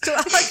Gets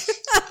Struck.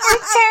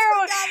 It's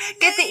terrible.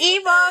 Get the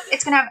ebook.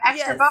 It's going to have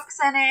extra books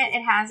in it.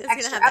 It has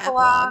extra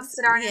epilogues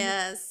that aren't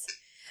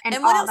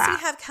And what else do we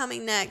have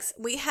coming next?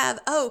 We have,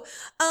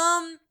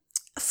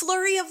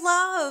 Flurry of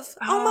Love.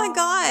 Oh my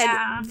God.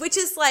 Yeah. Which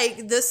is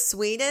like the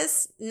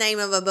sweetest name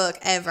of a book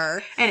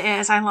ever. It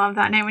is. I love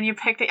that name when you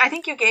picked it. I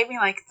think you gave me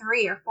like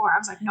 3 or 4. I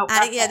was like, nope.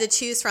 I had to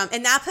choose from.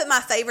 And I put my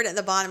favorite at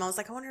the bottom. I was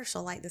like, I wonder if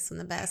she'll like this one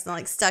the best. And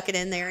I stuck it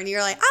in there. And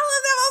you're like, I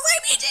love that. I was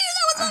like, me too.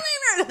 That was my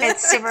favorite.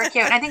 It's super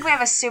cute. And I think we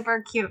have a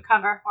super cute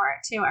cover for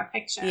it too, our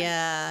picture.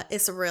 Yeah.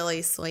 It's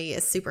really sweet.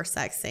 It's super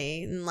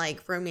sexy and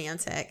like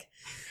romantic.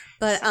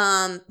 But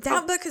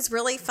that book is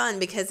really fun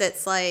because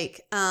it's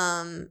like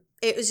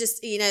it was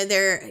just,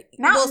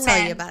 we'll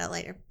tell you about it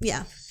later.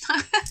 Yeah.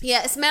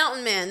 Yeah, it's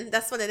Mountain Men.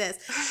 That's what it is.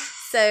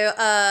 So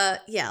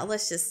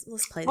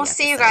let's play. We'll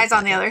see you guys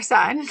on the other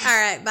side. All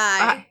right,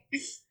 bye.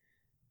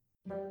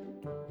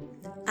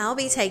 I'll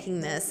Be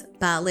Taking This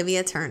by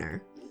Olivia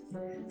Turner.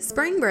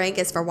 Spring break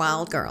is for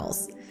wild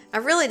girls. I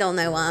really don't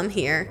know why I'm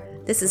here.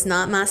 This is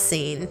not my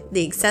scene.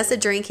 The excessive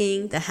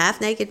drinking, the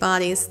half-naked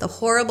bodies, the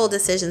horrible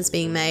decisions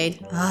being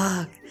made.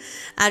 Ugh.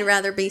 I'd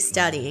rather be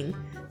studying.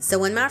 So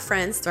when my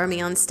friends throw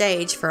me on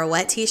stage for a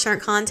wet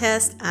t-shirt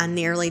contest, I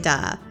nearly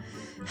die.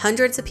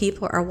 Hundreds of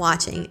people are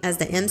watching as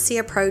the MC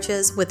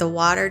approaches with the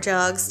water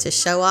jugs to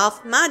show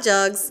off my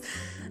jugs.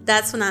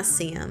 That's when I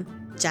see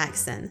him,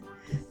 Jackson,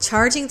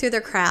 charging through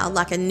the crowd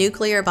like a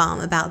nuclear bomb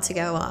about to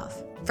go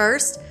off.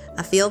 First,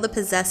 I feel the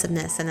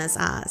possessiveness in his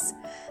eyes.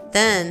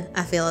 Then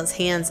I feel his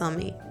hands on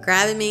me,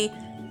 grabbing me,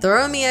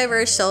 throwing me over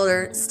his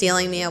shoulder,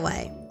 stealing me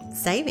away,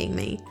 saving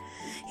me.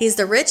 He's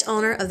the rich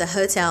owner of the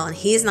hotel and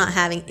he's not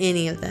having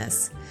any of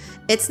this.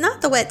 It's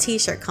not the wet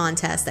t-shirt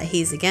contest that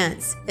he's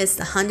against. It's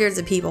the hundreds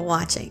of people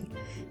watching.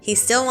 He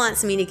still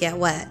wants me to get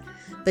wet,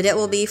 but it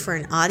will be for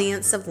an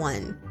audience of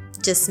one.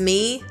 Just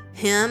me,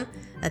 him,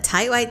 a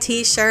tight white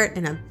t-shirt,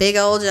 and a big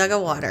old jug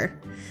of water.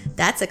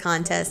 That's a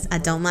contest I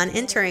don't mind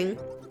entering.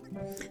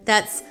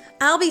 That's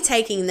I'll Be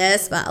Taking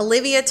This by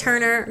Olivia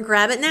Turner.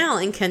 Grab it now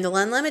in Kindle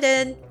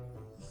Unlimited.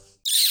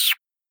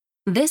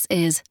 This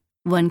is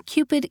When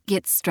Cupid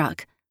Gets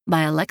Struck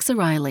by Alexa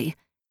Riley.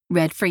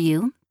 Read for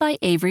you by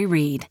Avery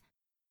Reed.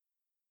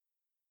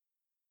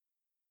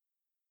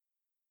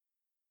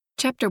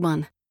 Chapter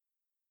 1.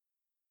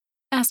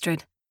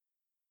 Astrid.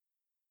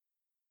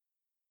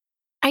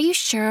 Are you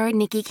sure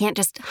Nikki can't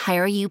just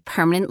hire you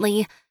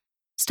permanently?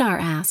 Star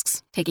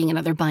asks, taking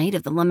another bite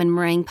of the lemon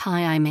meringue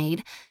pie I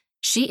made.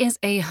 She is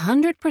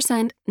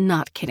 100%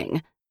 not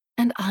kidding,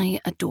 and I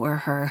adore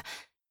her.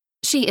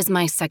 She is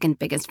my second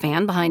biggest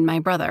fan behind my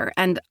brother,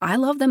 and I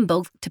love them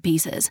both to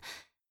pieces.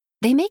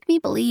 They make me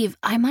believe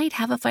I might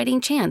have a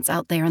fighting chance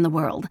out there in the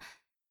world.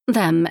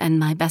 Them and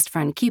my best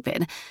friend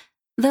Cupid,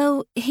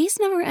 though he's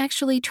never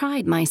actually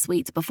tried my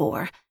sweets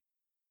before.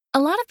 A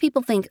lot of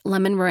people think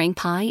lemon meringue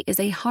pie is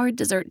a hard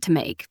dessert to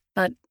make,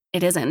 but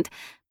it isn't.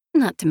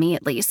 Not to me,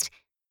 at least.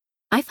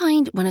 I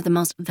find one of the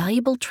most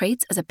valuable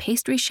traits as a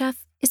pastry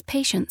chef is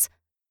patience.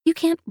 You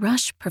can't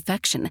rush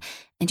perfection,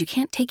 and you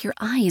can't take your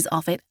eyes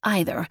off it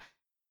either.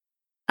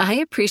 I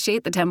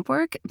appreciate the temp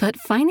work, but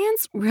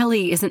finance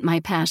really isn't my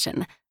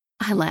passion.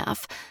 I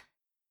laugh.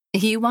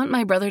 You want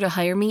my brother to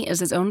hire me as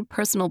his own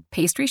personal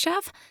pastry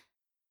chef?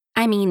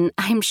 I mean,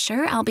 I'm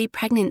sure I'll be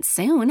pregnant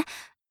soon.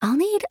 I'll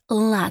need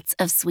lots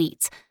of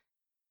sweets.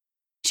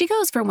 She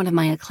goes for one of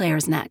my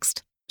eclairs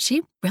next.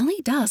 She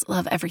really does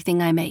love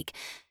everything I make,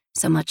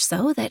 so much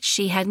so that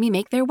she had me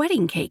make their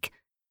wedding cake.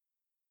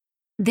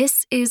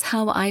 This is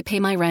how I pay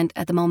my rent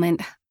at the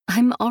moment.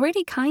 I'm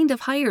already kind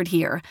of hired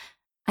here,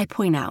 I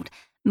point out,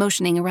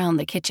 motioning around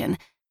the kitchen.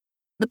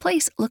 The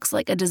place looks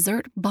like a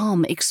dessert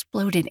bomb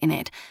exploded in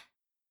it.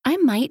 I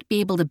might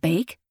be able to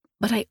bake,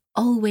 but I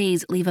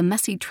always leave a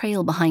messy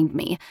trail behind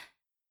me.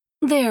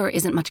 There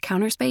isn't much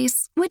counter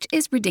space, which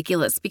is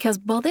ridiculous because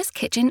while this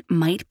kitchen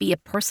might be a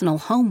personal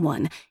home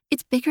one,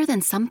 it's bigger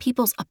than some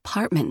people's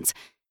apartments.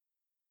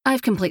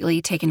 I've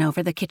completely taken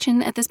over the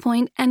kitchen at this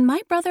point, and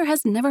my brother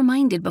has never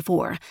minded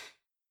before.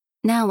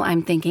 Now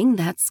I'm thinking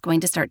that's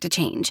going to start to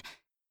change.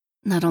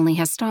 Not only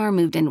has Star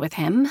moved in with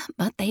him,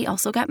 but they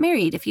also got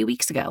married a few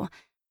weeks ago.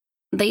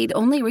 They'd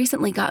only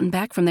recently gotten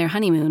back from their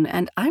honeymoon,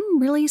 and I'm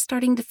really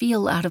starting to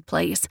feel out of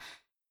place.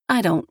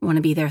 I don't want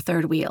to be their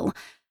third wheel.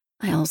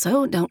 I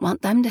also don't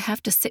want them to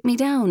have to sit me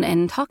down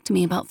and talk to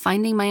me about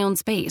finding my own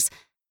space.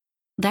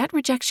 That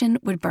rejection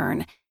would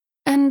burn,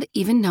 and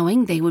even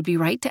knowing they would be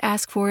right to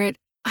ask for it,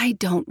 I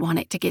don't want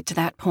it to get to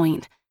that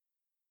point.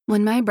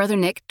 When my brother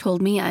Nick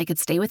told me I could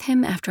stay with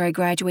him after I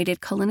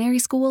graduated culinary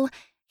school,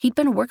 he'd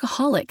been a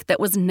workaholic that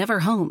was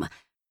never home.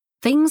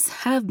 Things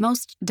have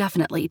most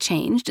definitely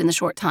changed in the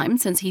short time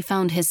since he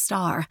found his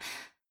star.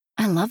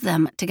 I love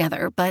them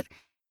together, but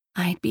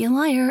I'd be a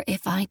liar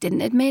if I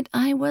didn't admit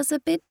I was a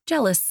bit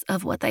jealous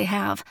of what they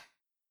have.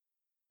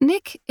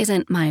 Nick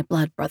isn't my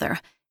blood brother.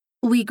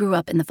 We grew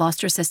up in the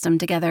foster system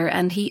together,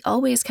 and he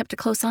always kept a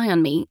close eye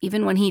on me,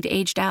 even when he'd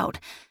aged out.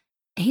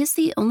 He's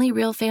the only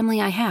real family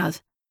I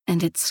have,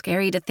 and it's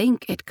scary to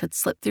think it could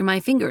slip through my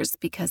fingers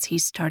because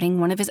he's starting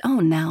one of his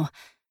own now.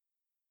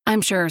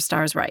 I'm sure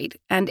Star's right,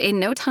 and in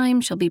no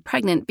time she'll be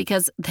pregnant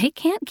because they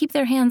can't keep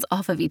their hands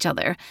off of each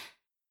other.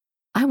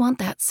 I want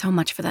that so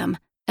much for them,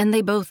 and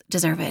they both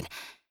deserve it.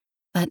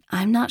 But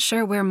I'm not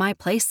sure where my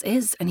place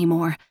is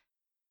anymore.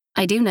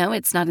 I do know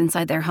it's not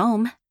inside their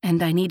home,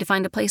 and I need to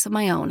find a place of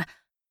my own,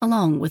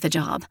 along with a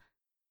job.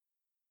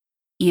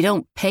 You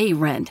don't pay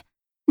rent,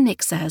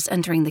 Nick says,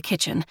 entering the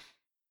kitchen.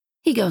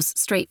 He goes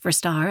straight for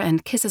Star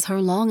and kisses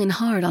her long and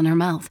hard on her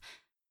mouth.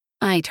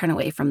 I turn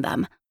away from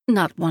them,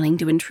 not wanting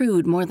to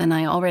intrude more than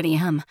I already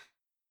am.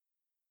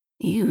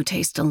 You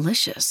taste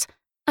delicious,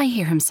 I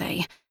hear him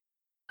say.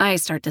 I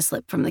start to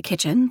slip from the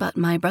kitchen, but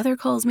my brother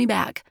calls me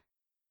back.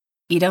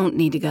 You don't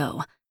need to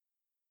go.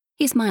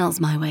 He smiles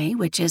my way,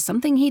 which is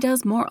something he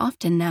does more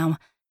often now.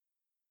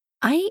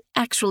 I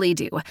actually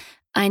do.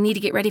 I need to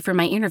get ready for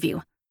my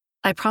interview.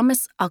 I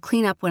promise I'll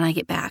clean up when I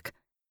get back.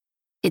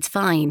 It's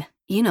fine,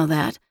 you know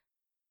that.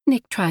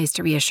 Nick tries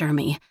to reassure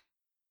me.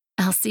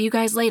 I'll see you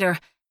guys later.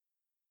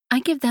 I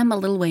give them a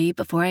little wave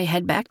before I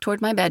head back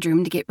toward my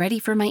bedroom to get ready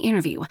for my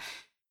interview.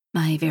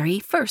 My very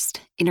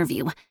first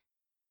interview.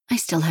 I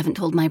still haven't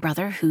told my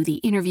brother who the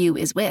interview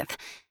is with.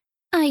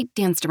 I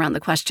danced around the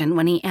question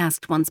when he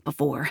asked once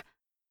before.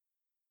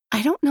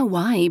 I don't know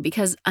why,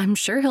 because I'm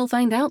sure he'll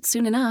find out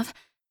soon enough.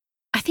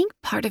 I think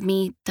part of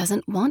me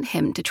doesn't want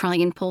him to try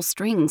and pull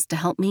strings to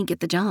help me get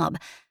the job.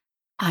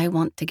 I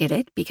want to get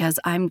it because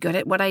I'm good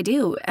at what I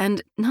do,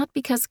 and not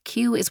because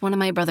Q is one of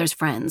my brother's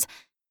friends.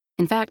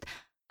 In fact,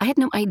 I had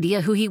no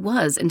idea who he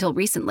was until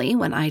recently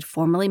when I'd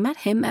formally met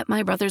him at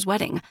my brother's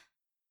wedding.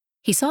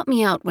 He sought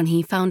me out when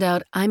he found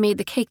out I made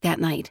the cake that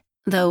night,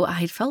 though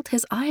I'd felt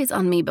his eyes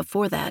on me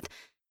before that.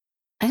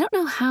 I don't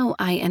know how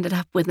I ended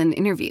up with an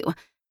interview.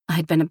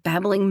 I'd been a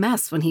babbling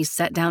mess when he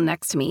sat down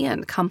next to me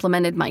and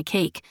complimented my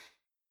cake.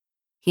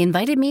 He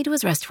invited me to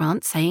his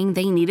restaurant, saying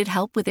they needed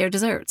help with their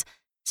desserts.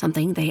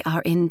 something they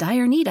are in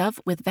dire need of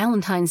with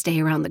Valentine's Day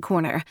around the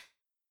corner.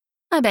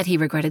 I bet he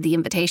regretted the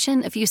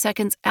invitation a few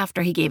seconds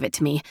after he gave it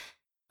to me.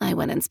 I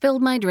went and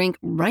spilled my drink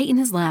right in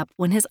his lap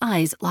when his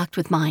eyes locked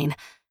with mine.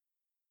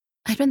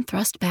 I'd been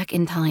thrust back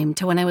in time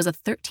to when I was a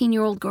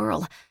 13-year-old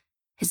girl.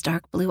 His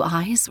dark blue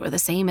eyes were the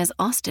same as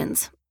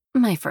Austin's,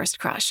 my first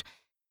crush.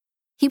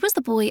 He was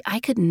the boy I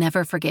could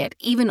never forget,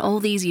 even all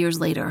these years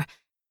later.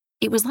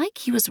 It was like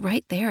he was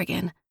right there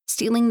again,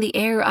 stealing the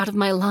air out of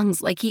my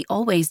lungs like he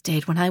always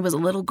did when I was a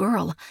little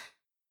girl.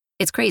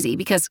 It's crazy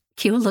because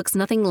Q looks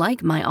nothing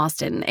like my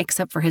Austin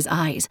except for his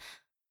eyes.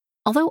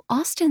 Although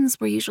Austin's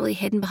were usually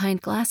hidden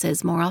behind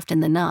glasses more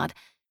often than not.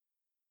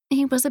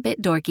 He was a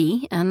bit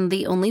dorky and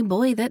the only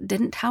boy that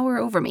didn't tower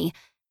over me.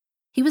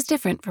 He was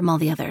different from all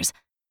the others,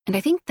 and I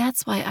think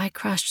that's why I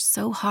crushed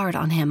so hard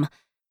on him.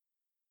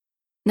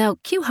 Now,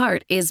 Q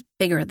Hart is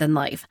bigger than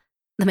life.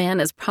 The man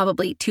is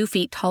probably 2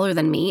 feet taller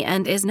than me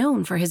and is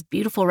known for his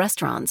beautiful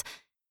restaurants.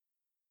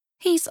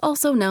 He's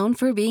also known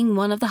for being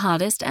one of the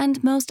hottest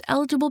and most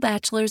eligible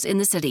bachelors in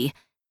the city.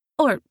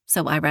 Or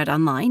so I read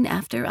online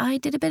after I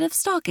did a bit of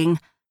stalking.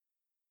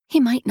 He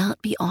might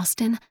not be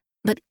Austin,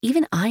 but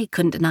even I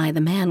couldn't deny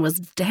the man was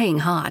dang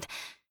hot.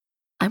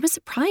 I was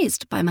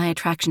surprised by my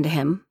attraction to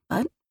him,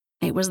 but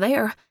it was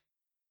there.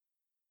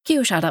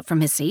 Q shot up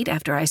from his seat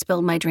after I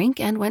spilled my drink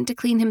and went to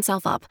clean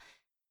himself up.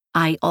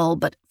 I all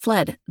but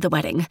fled the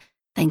wedding,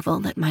 thankful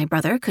that my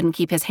brother couldn't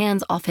keep his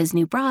hands off his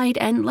new bride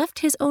and left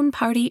his own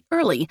party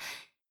early.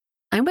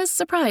 I was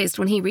surprised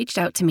when he reached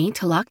out to me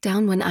to lock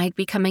down when I'd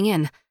be coming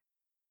in.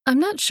 I'm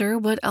not sure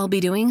what I'll be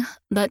doing,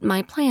 but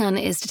my plan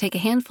is to take a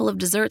handful of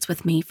desserts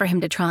with me for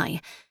him to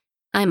try.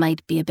 I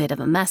might be a bit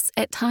of a mess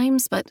at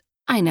times, but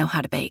I know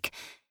how to bake.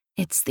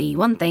 It's the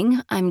one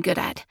thing I'm good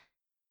at.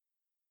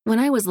 When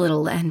I was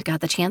little and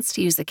got the chance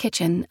to use the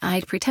kitchen,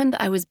 I'd pretend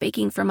I was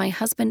baking for my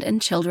husband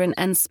and children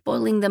and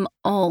spoiling them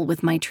all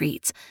with my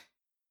treats.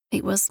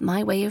 It was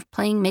my way of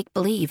playing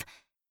make-believe.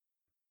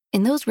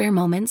 In those rare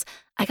moments,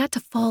 I got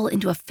to fall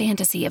into a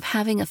fantasy of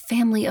having a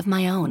family of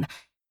my own.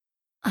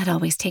 I'd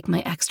always take my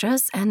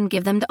extras and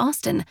give them to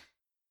Austin,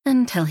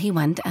 until he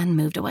went and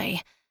moved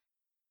away.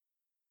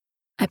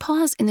 I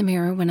pause in the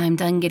mirror when I'm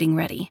done getting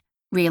ready,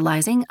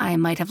 realizing I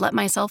might have let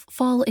myself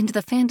fall into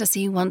the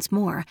fantasy once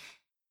more.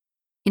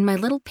 In my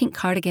little pink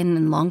cardigan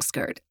and long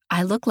skirt,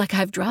 I look like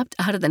I've dropped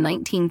out of the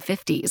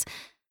 1950s.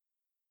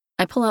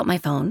 I pull out my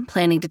phone,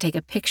 planning to take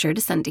a picture to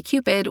send to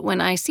Cupid,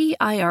 when I see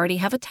I already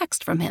have a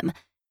text from him.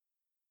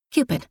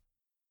 Cupid.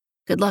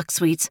 Good luck,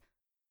 sweets.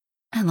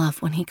 I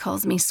love when he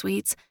calls me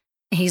sweets.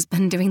 He's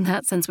been doing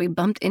that since we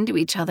bumped into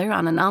each other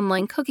on an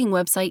online cooking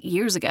website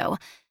years ago.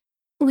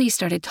 We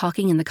started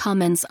talking in the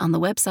comments on the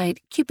website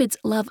Cupid's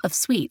Love of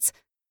Sweets,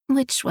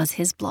 which was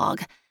his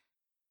blog.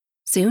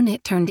 Soon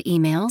it turned to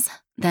emails,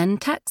 then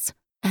texts,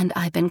 and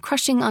I've been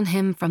crushing on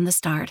him from the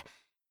start.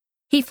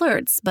 He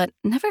flirts, but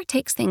never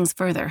takes things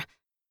further.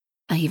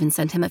 I even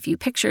sent him a few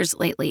pictures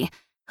lately,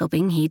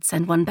 hoping he'd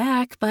send one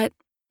back, but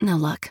no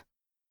luck.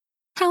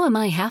 How am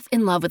I half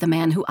in love with a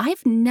man who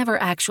I've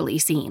never actually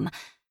seen?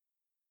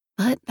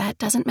 But that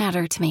doesn't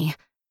matter to me.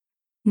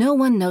 No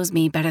one knows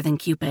me better than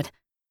Cupid.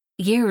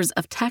 Years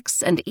of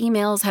texts and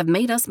emails have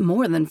made us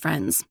more than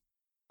friends.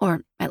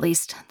 Or at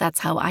least, that's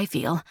how I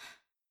feel.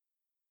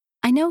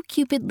 I know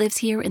Cupid lives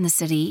here in the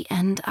city,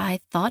 and I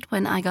thought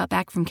when I got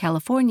back from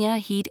California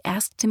he'd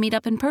ask to meet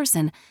up in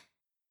person.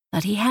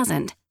 But he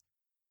hasn't.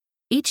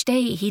 Each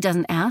day he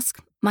doesn't ask,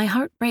 my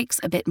heart breaks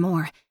a bit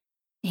more.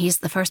 He's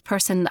the first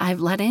person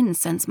I've let in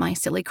since my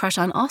silly crush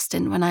on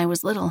Austin when I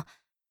was little.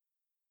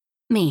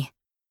 Me.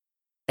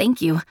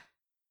 Thank you.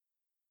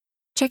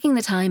 Checking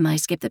the time, I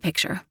skip the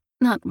picture,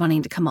 not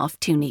wanting to come off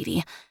too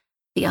needy.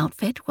 The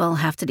outfit will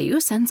have to do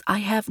since I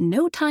have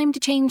no time to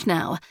change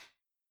now.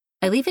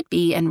 I leave it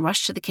be and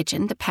rush to the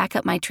kitchen to pack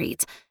up my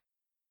treats.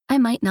 I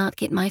might not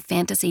get my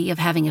fantasy of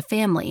having a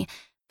family,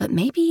 but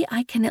maybe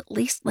I can at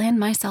least land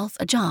myself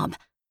a job.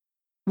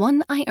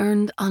 One I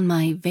earned on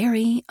my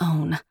very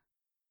own.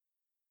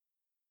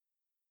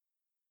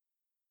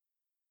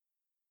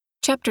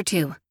 Chapter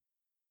 2.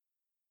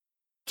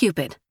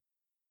 Cupid.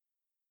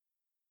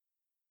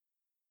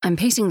 I'm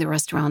pacing the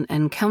restaurant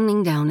and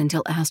counting down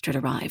until Astrid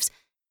arrives.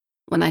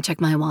 When I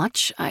check my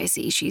watch, I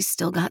see she's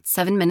still got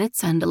 7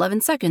 minutes and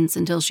 11 seconds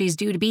until she's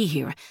due to be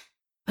here,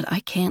 but I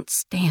can't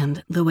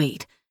stand the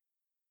wait.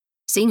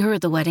 Seeing her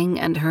at the wedding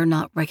and her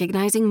not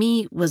recognizing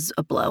me was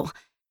a blow,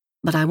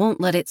 but I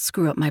won't let it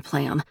screw up my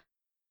plan.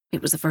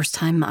 It was the first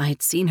time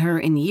I'd seen her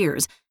in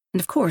years, and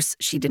of course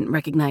she didn't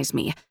recognize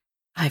me.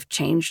 I've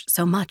changed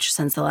so much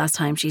since the last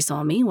time she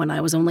saw me when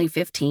I was only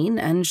 15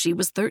 and she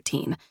was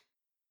 13.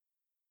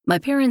 My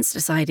parents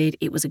decided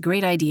it was a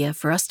great idea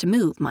for us to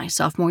move my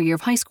sophomore year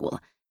of high school,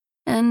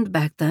 and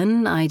back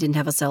then I didn't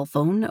have a cell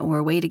phone or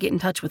a way to get in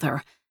touch with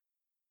her.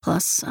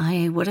 Plus,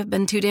 I would have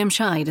been too damn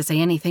shy to say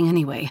anything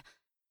anyway.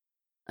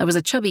 I was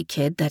a chubby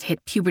kid that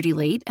hit puberty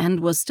late and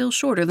was still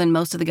shorter than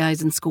most of the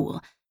guys in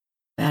school.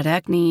 Bad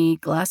acne,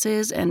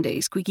 glasses, and a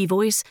squeaky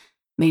voice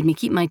made me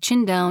keep my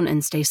chin down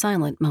and stay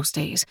silent most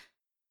days.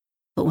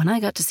 But when I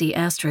got to see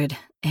Astrid,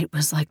 it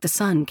was like the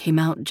sun came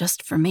out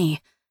just for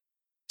me.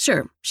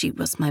 Sure, she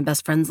was my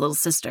best friend's little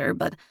sister,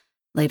 but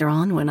later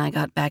on, when I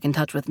got back in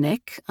touch with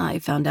Nick, I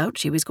found out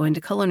she was going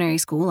to culinary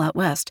school out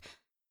west.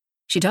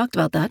 She talked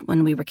about that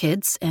when we were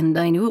kids, and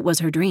I knew it was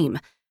her dream.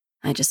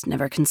 I just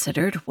never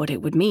considered what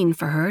it would mean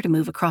for her to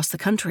move across the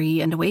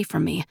country and away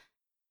from me.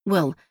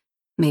 Well,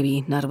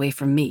 maybe not away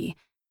from me,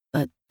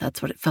 but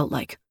that's what it felt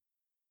like.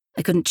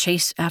 I couldn't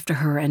chase after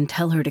her and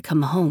tell her to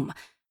come home,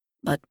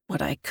 but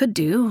what I could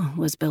do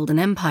was build an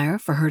empire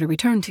for her to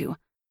return to.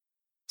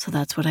 So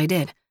that's what I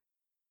did.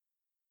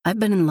 I've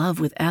been in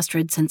love with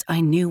Astrid since I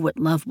knew what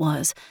love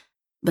was,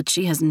 but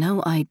she has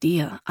no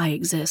idea I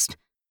exist.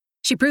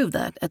 She proved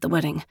that at the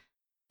wedding.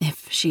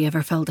 If she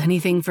ever felt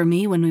anything for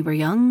me when we were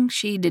young,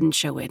 she didn't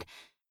show it,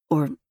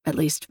 or at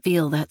least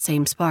feel that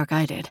same spark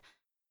I did.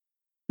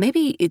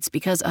 Maybe it's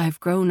because I've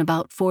grown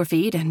about 4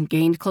 feet and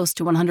gained close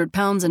to 100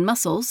 pounds in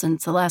muscle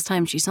since the last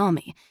time she saw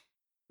me.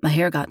 My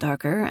hair got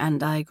darker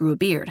and I grew a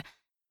beard,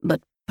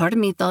 but part of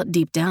me thought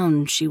deep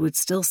down she would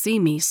still see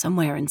me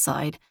somewhere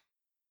inside.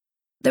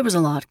 There was a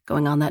lot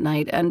going on that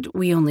night, and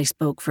we only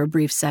spoke for a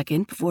brief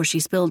second before she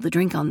spilled the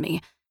drink on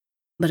me.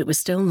 But it was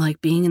still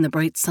like being in the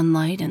bright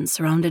sunlight and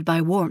surrounded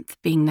by warmth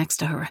being next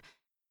to her.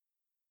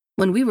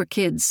 When we were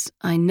kids,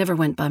 I never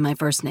went by my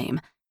first name.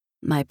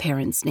 My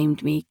parents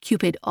named me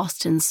Cupid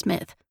Austin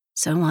Smith,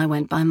 so I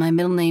went by my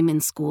middle name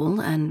in school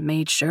and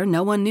made sure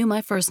no one knew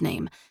my first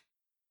name.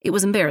 It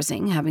was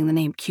embarrassing having the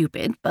name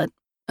Cupid, but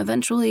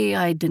eventually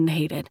I didn't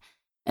hate it,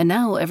 and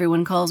now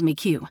everyone calls me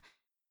Q.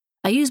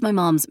 I use my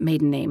mom's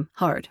maiden name,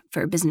 Hart,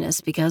 for business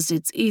because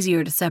it's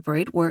easier to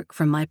separate work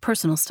from my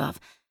personal stuff.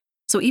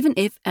 So even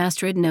if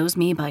Astrid knows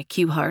me by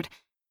Q Hart,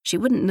 she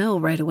wouldn't know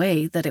right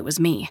away that it was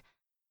me.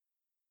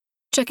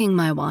 Checking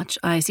my watch,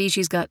 I see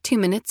she's got 2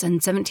 minutes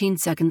and 17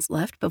 seconds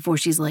left before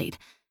she's late.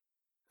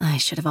 I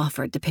should have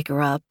offered to pick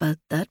her up, but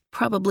that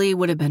probably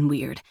would have been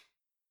weird.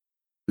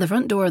 The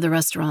front door of the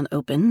restaurant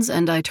opens,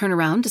 and I turn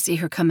around to see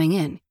her coming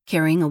in,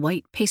 carrying a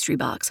white pastry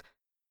box.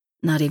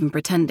 Not even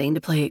pretending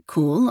to play it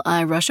cool,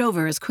 I rush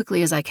over as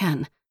quickly as I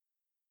can.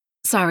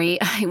 Sorry,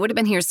 I would have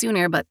been here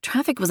sooner, but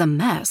traffic was a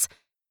mess.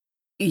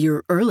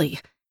 You're early,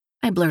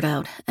 I blurt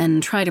out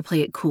and try to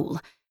play it cool.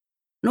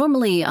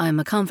 Normally, I'm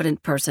a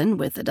confident person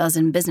with a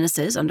dozen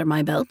businesses under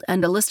my belt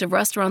and a list of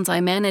restaurants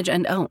I manage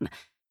and own.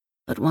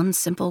 But one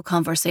simple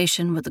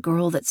conversation with the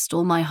girl that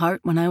stole my heart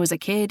when I was a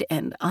kid,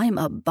 and I'm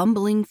a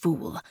bumbling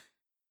fool.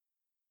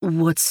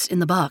 What's in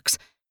the box?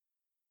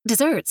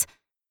 Desserts.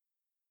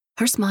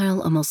 Her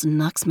smile almost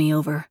knocks me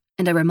over,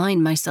 and I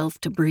remind myself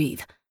to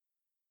breathe.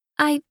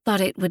 I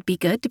thought it would be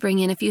good to bring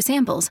in a few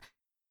samples.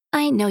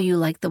 I know you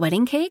like the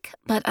wedding cake,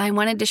 but I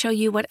wanted to show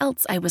you what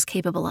else I was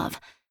capable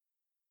of.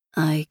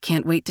 I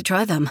can't wait to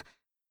try them.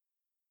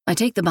 I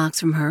take the box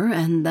from her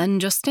and then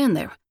just stand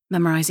there,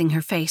 memorizing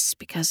her face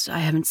because I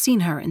haven't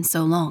seen her in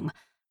so long.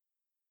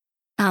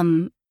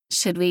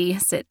 Should we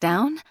sit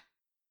down?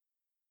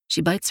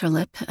 She bites her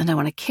lip, and I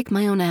want to kick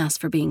my own ass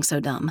for being so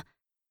dumb.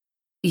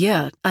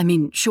 Yeah,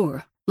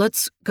 sure.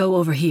 Let's go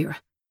over here.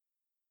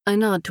 I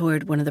nod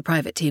toward one of the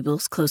private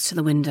tables close to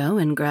the window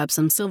and grab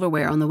some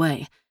silverware on the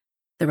way.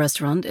 The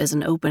restaurant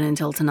isn't open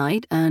until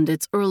tonight, and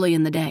it's early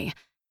in the day.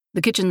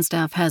 The kitchen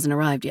staff hasn't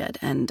arrived yet,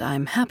 and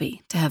I'm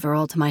happy to have her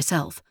all to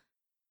myself.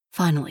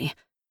 Finally.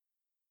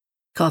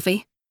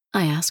 Coffee?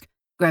 I ask,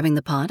 grabbing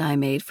the pot I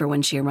made for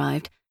when she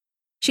arrived.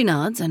 She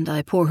nods, and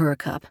I pour her a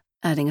cup,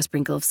 adding a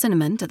sprinkle of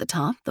cinnamon to the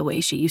top the way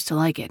she used to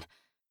like it.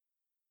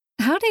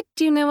 How did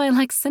you know I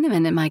like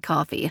cinnamon in my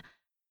coffee?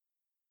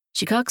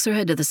 She cocks her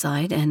head to the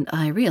side, and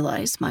I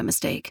realize my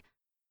mistake.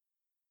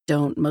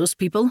 Don't most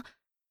people?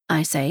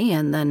 I say,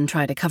 and then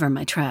try to cover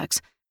my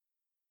tracks.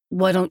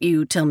 Why don't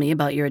you tell me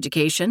about your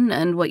education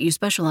and what you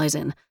specialize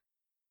in?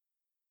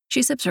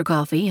 She sips her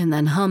coffee and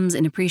then hums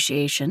in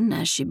appreciation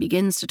as she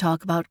begins to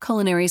talk about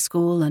culinary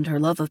school and her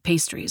love of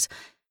pastries.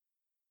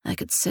 I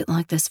could sit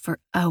like this for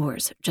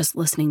hours just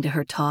listening to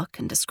her talk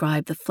and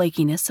describe the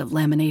flakiness of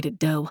laminated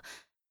dough.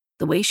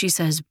 The way she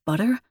says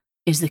butter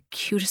is the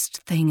cutest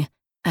thing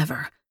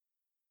ever.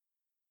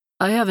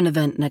 I have an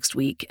event next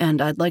week,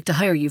 and I'd like to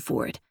hire you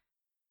for it,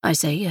 I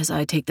say as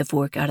I take the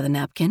fork out of the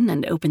napkin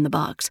and open the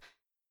box.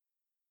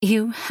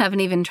 You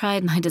haven't even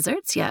tried my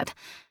desserts yet.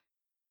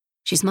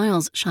 She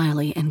smiles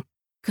shyly, and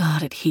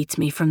God, it heats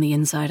me from the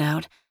inside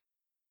out.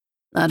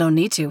 I don't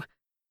need to.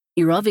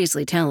 You're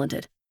obviously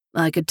talented.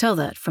 I could tell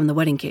that from the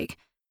wedding cake.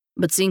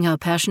 But seeing how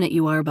passionate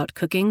you are about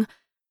cooking,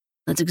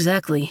 that's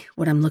exactly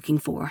what I'm looking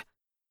for.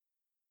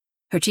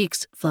 Her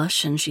cheeks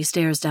flush, and she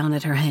stares down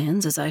at her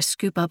hands as I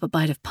scoop up a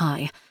bite of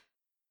pie.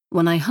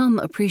 When I hum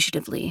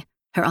appreciatively,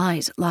 her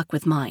eyes lock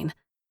with mine.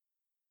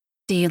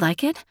 Do you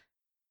like it?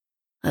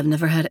 I've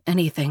never had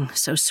anything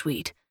so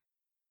sweet.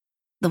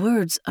 The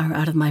words are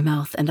out of my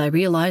mouth, and I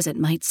realize it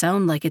might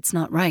sound like it's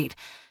not right.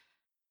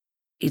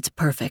 It's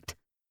perfect,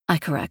 I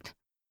correct,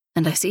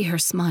 and I see her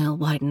smile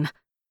widen.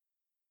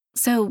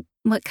 So,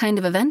 what kind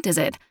of event is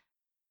it?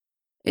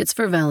 It's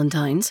for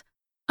Valentine's,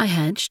 I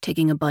hedge,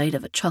 taking a bite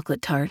of a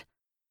chocolate tart.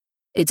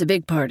 It's a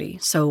big party,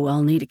 so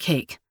I'll need a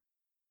cake.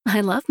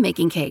 I love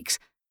making cakes.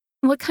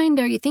 What kind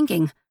are you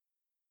thinking?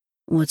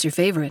 What's your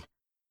favorite?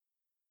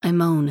 I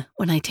moan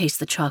when I taste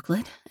the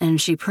chocolate, and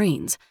she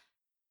preens.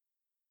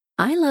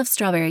 I love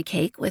strawberry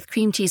cake with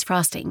cream cheese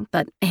frosting,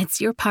 but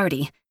it's your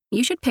party.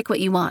 You should pick what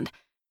you want.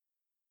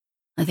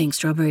 I think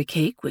strawberry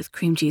cake with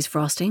cream cheese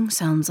frosting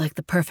sounds like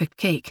the perfect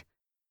cake.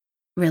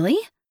 Really?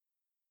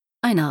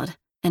 I nod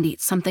and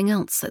eat something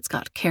else that's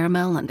got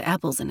caramel and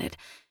apples in it.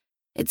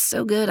 It's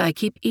so good I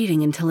keep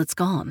eating until it's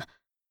gone.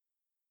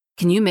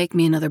 Can you make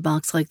me another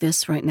box like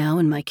this right now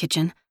in my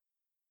kitchen?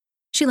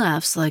 She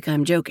laughs like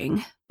I'm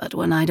joking, but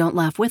when I don't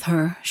laugh with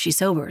her, she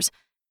sobers.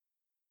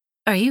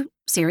 Are you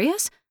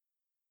serious?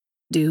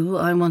 Do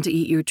I want to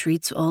eat your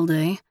treats all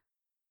day?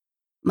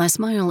 My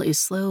smile is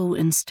slow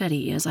and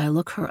steady as I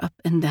look her up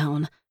and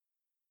down.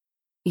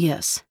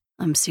 Yes,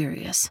 I'm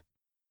serious.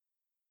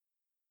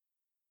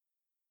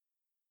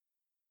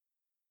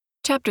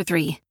 Chapter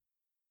 3.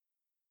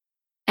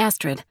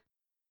 Astrid.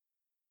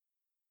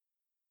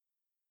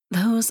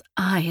 Those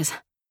eyes,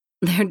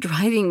 they're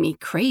driving me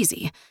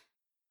crazy.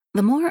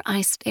 The more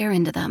I stare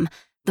into them,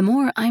 the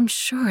more I'm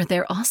sure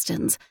they're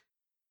Austin's.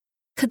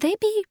 Could they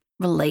be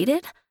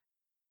related?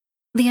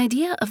 The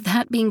idea of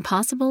that being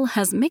possible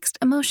has mixed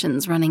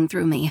emotions running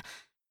through me.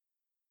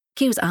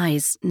 Q's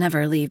eyes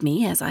never leave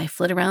me as I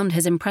flit around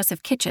his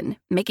impressive kitchen,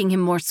 making him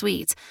more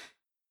sweets.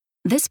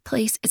 This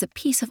place is a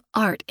piece of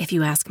art, if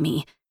you ask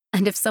me,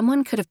 and if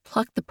someone could have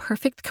plucked the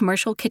perfect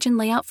commercial kitchen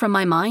layout from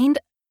my mind,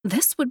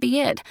 this would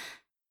be it.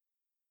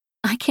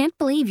 I can't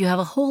believe you have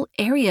a whole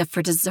area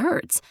for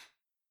desserts.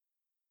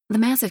 The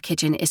massive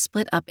kitchen is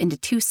split up into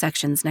 2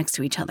 sections next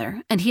to each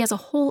other, and he has a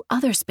whole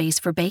other space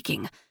for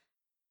baking.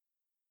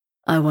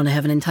 I want to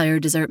have an entire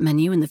dessert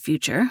menu in the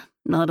future,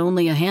 not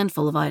only a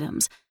handful of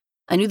items.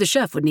 I knew the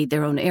chef would need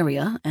their own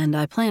area, and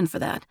I planned for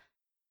that.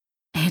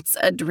 It's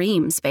a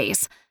dream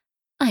space,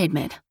 I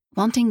admit,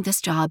 wanting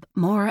this job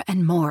more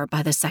and more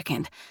by the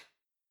second.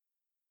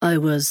 I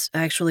was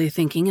actually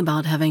thinking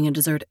about having a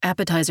dessert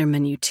appetizer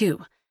menu,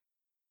 too.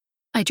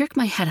 I jerk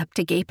my head up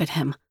to gape at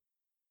him.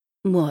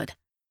 What?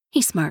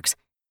 He smirks,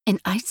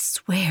 and I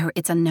swear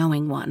it's a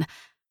knowing one.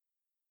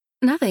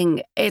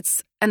 Nothing.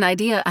 It's an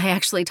idea I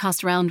actually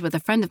tossed around with a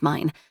friend of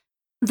mine,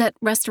 that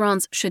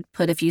restaurants should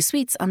put a few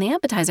sweets on the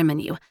appetizer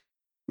menu.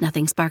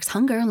 Nothing sparks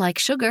hunger like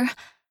sugar.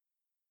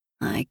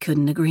 I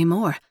couldn't agree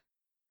more.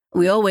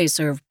 We always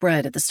serve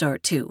bread at the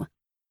start, too.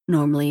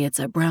 Normally it's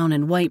a brown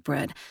and white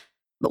bread,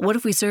 but what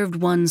if we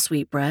served one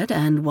sweet bread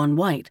and one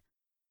white?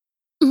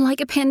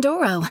 Like a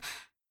Pandoro.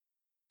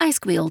 I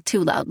squeal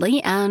too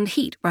loudly, and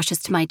heat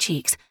rushes to my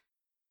cheeks.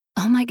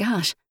 Oh my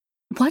gosh,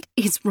 what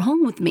is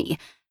wrong with me?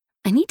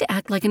 I need to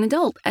act like an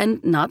adult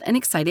and not an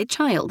excited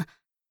child.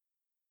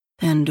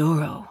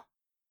 Pandoro.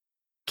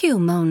 Q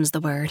moans the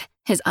word,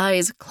 his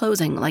eyes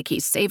closing like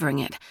he's savoring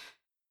it.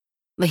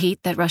 The heat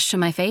that rushed to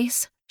my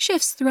face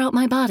shifts throughout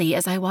my body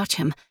as I watch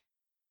him.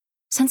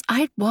 Since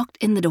I'd walked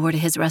in the door to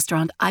his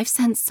restaurant, I've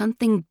sensed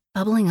something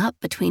bubbling up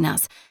between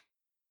us.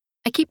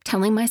 I keep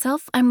telling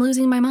myself I'm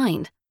losing my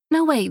mind.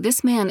 No way,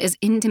 this man is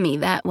into me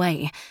that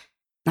way.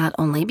 Not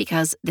only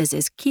because this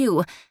is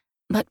Q,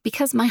 but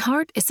because my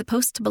heart is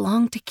supposed to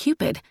belong to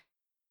Cupid.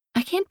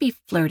 I can't be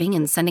flirting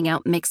and sending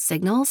out mixed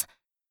signals.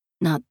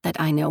 Not that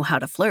I know how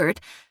to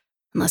flirt,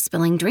 unless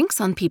spilling drinks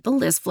on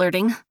people is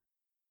flirting.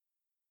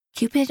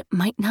 Cupid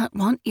might not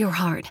want your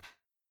heart,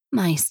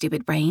 my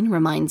stupid brain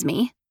reminds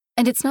me,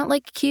 and it's not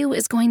like Q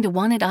is going to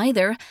want it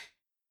either.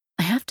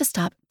 I have to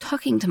stop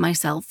talking to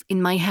myself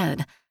in my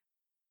head.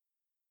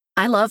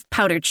 I love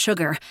powdered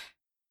sugar,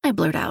 I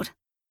blurt out.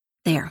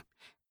 There.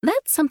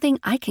 That's something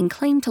I can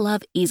claim to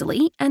love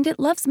easily, and it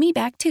loves me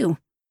back too,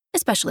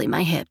 especially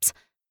my hips.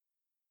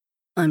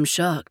 I'm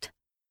shocked.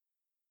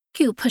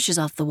 Q pushes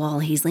off the wall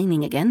he's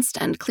leaning against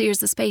and clears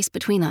the space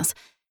between us.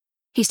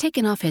 He's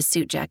taken off his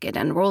suit jacket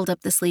and rolled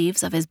up the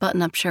sleeves of his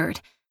button-up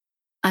shirt.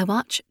 I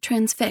watch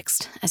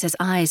transfixed as his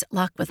eyes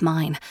lock with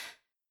mine.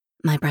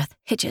 My breath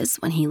hitches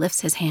when he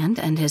lifts his hand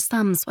and his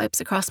thumb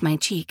swipes across my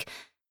cheek.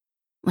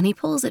 When he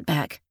pulls it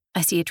back,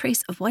 I see a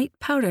trace of white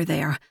powder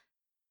there.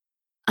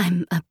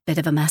 I'm a bit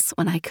of a mess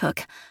when I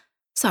cook.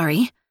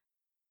 Sorry.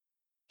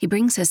 He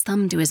brings his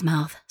thumb to his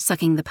mouth,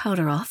 sucking the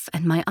powder off,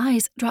 and my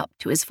eyes drop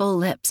to his full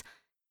lips.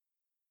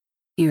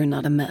 You're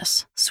not a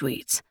mess,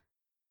 sweets,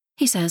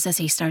 he says as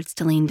he starts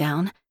to lean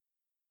down.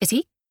 Is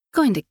he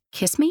going to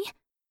kiss me?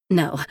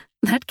 No,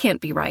 that can't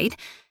be right.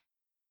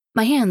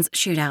 My hands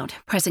shoot out,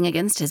 pressing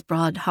against his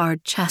broad,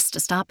 hard chest to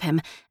stop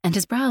him, and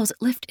his brows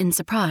lift in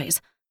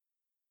surprise.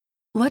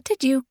 What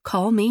did you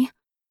call me?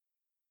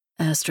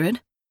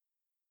 Astrid.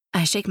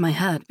 I shake my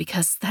head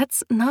because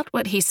that's not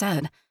what he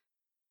said.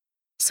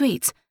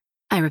 Sweets,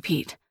 I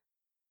repeat.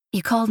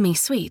 You called me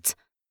Sweets.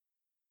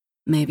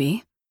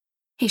 Maybe.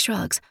 He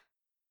shrugs.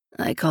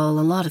 I call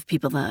a lot of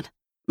people that,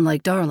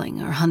 like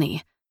darling or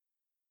honey.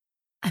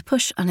 I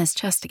push on his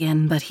chest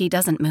again, but he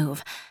doesn't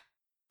move.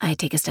 I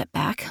take a step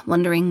back,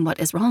 wondering what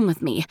is wrong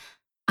with me.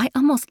 I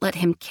almost let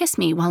him kiss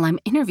me while I'm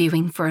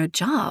interviewing for a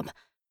job.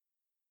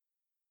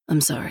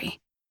 I'm sorry,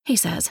 he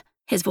says,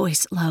 his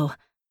voice low.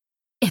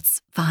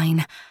 It's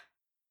fine.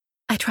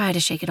 I try to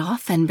shake it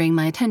off and bring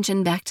my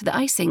attention back to the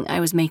icing I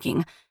was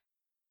making.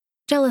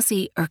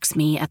 Jealousy irks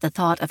me at the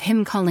thought of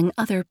him calling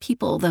other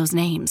people those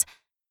names.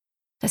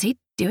 Does he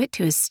do it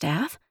to his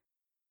staff?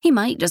 He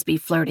might just be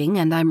flirting,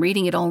 and I'm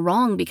reading it all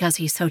wrong because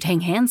he's so dang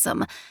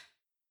handsome.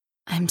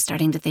 I'm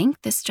starting to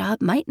think this job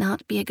might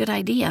not be a good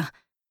idea.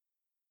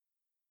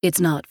 It's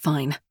not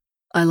fine.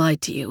 I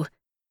lied to you.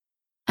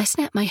 I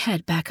snap my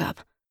head back up.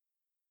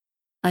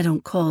 I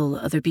don't call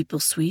other people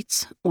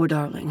Sweets or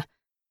darling.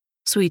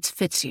 Sweets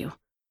fits you.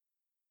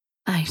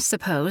 I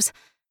suppose.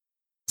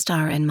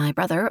 Star and my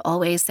brother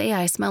always say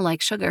I smell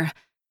like sugar.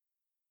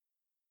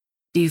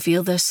 Do you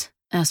feel this,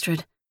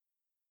 Astrid?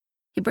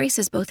 He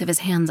braces both of his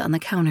hands on the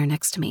counter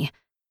next to me.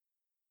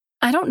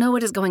 I don't know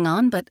what is going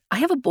on, but I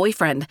have a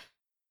boyfriend,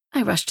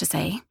 I rush to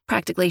say,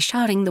 practically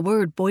shouting the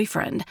word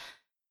boyfriend.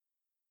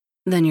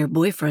 Then your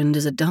boyfriend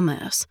is a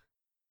dumbass.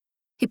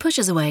 He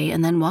pushes away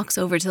and then walks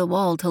over to the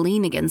wall to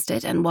lean against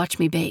it and watch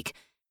me bake.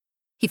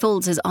 He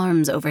folds his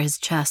arms over his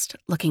chest,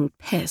 looking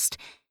pissed.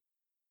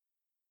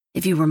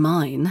 If you were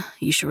mine,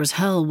 you sure as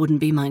hell wouldn't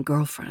be my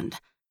girlfriend.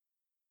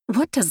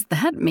 What does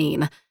that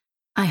mean?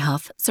 I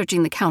huff,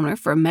 searching the counter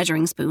for a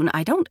measuring spoon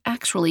I don't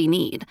actually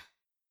need.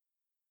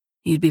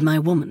 You'd be my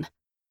woman,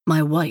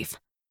 my wife,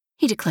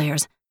 he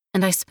declares,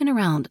 and I spin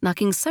around,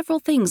 knocking several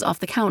things off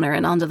the counter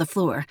and onto the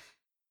floor.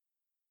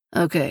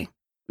 Okay,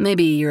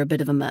 maybe you're a bit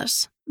of a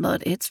mess,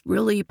 but it's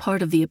really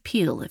part of the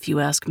appeal if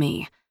you ask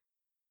me.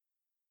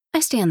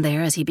 I stand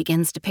there as he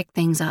begins to pick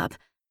things up.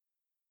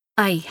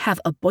 I have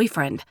a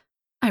boyfriend,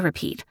 I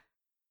repeat.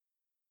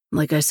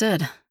 Like I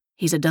said,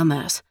 he's a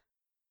dumbass.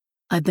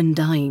 I've been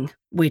dying,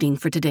 waiting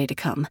for today to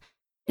come.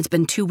 It's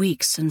been 2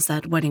 weeks since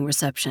that wedding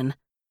reception.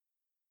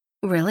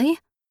 Really?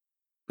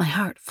 My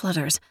heart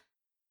flutters.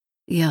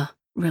 Yeah,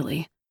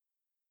 really.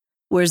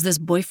 Where's this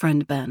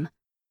boyfriend been?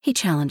 He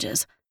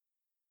challenges.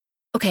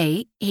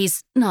 Okay,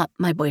 he's not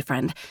my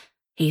boyfriend.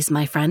 He's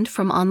my friend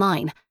from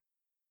online.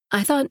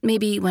 I thought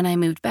maybe when I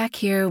moved back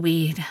here,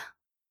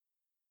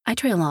 I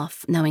trail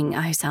off, knowing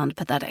I sound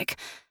pathetic.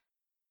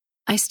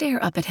 I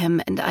stare up at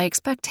him, and I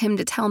expect him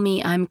to tell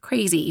me I'm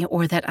crazy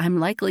or that I'm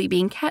likely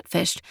being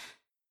catfished,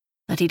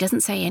 but he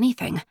doesn't say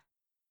anything.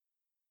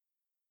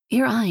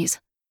 Your eyes,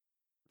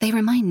 they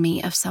remind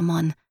me of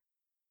someone.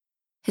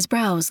 His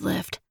brows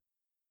lift.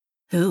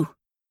 Who?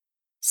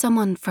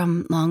 Someone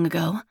from long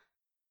ago.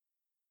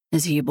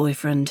 Is he a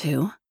boyfriend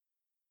too?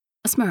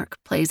 A smirk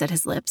plays at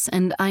his lips,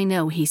 and I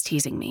know he's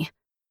teasing me.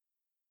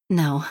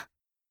 No.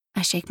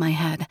 I shake my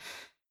head.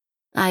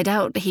 I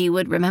doubt he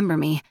would remember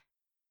me.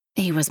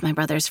 He was my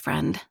brother's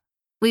friend.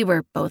 We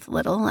were both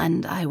little,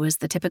 and I was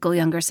the typical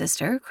younger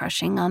sister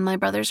crushing on my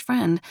brother's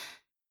friend.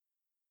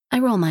 I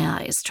roll my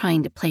eyes,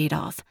 trying to play it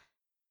off.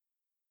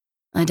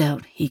 I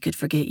doubt he could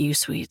forget you,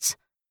 Sweets.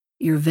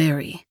 You're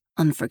very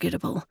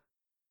unforgettable.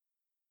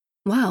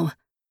 Wow.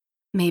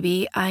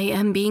 Maybe I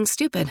am being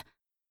stupid.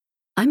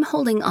 I'm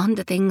holding on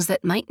to things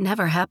that might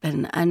never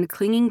happen and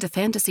clinging to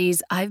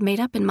fantasies I've made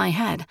up in my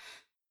head.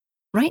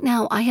 Right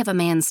now, I have a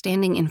man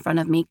standing in front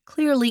of me,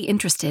 clearly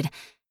interested,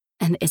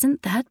 and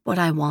isn't that what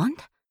I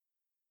want?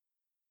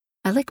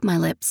 I lick my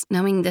lips,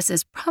 knowing this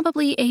is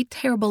probably a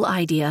terrible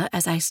idea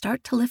as I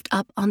start to lift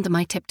up onto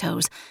my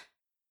tiptoes.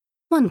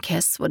 One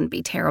kiss wouldn't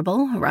be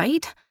terrible,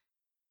 right?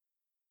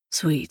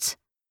 Sweets,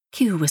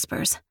 Q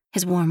whispers,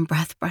 his warm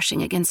breath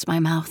brushing against my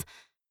mouth.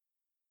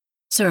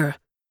 Sir.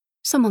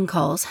 Someone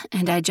calls,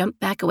 and I jump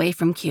back away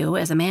from Q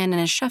as a man in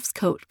a chef's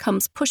coat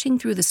comes pushing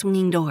through the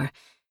swinging door.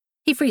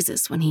 He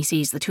freezes when he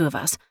sees the two of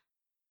us.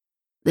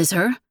 This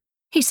her?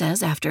 He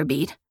says after a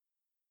beat.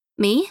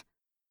 Me?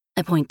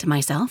 I point to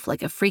myself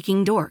like a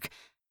freaking dork.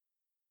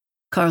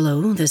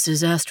 Carlo, this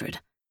is Astrid.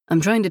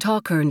 I'm trying to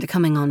talk her into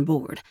coming on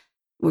board.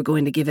 We're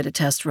going to give it a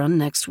test run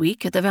next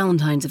week at the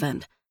Valentine's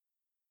event.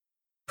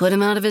 Put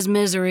him out of his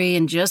misery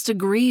and just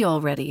agree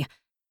already.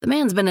 The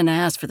man's been an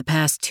ass for the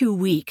past 2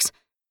 weeks.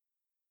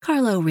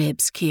 Carlo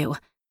ribs Q.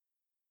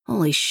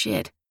 Holy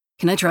shit.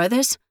 Can I try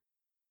this?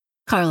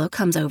 Carlo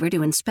comes over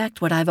to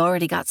inspect what I've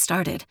already got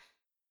started.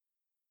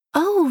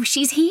 Oh,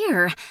 she's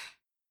here.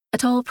 A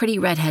tall, pretty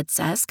redhead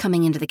says,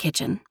 coming into the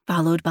kitchen,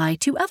 followed by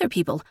 2 other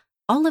people,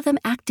 all of them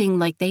acting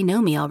like they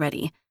know me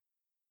already.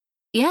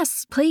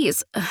 Yes,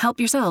 please, help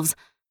yourselves.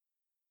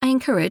 I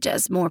encourage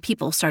as more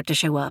people start to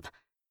show up.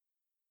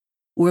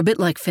 We're a bit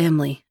like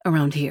family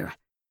around here,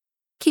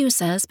 Q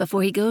says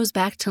before he goes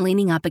back to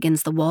leaning up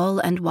against the wall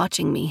and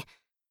watching me.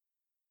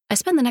 I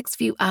spend the next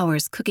few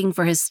hours cooking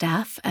for his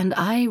staff, and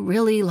I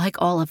really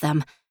like all of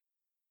them.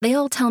 They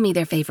all tell me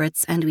their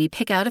favorites, and we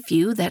pick out a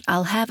few that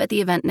I'll have at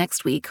the event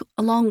next week,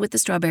 along with the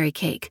strawberry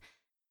cake.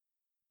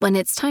 When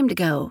it's time to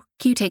go,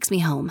 Q takes me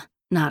home,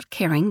 not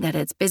caring that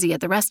it's busy at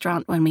the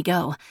restaurant when we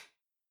go.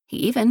 He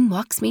even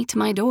walks me to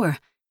my door.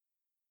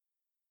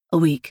 A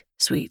week,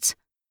 Sweets,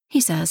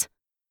 he says,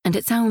 and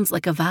it sounds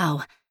like a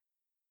vow.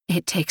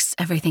 It takes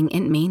everything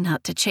in me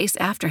not to chase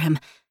after him.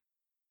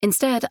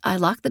 Instead, I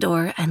lock the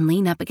door and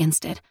lean up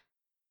against it.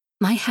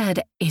 My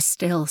head is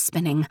still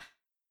spinning.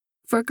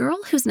 For a girl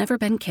who's never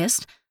been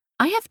kissed,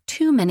 I have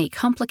too many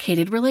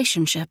complicated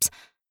relationships.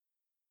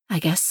 I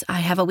guess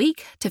I have a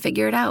week to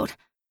figure it out.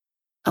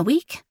 A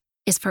week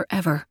is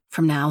forever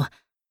from now.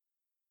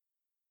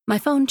 My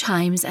phone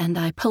chimes and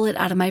I pull it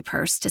out of my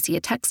purse to see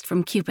a text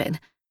from Cupid.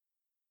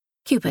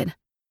 Cupid,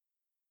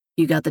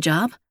 you got the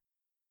job?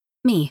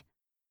 Me.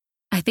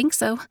 I think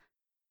so.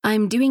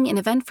 I'm doing an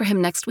event for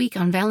him next week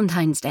on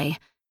Valentine's Day.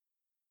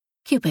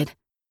 Cupid.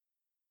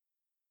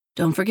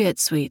 Don't forget,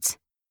 sweets.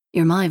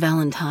 You're my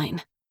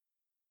Valentine.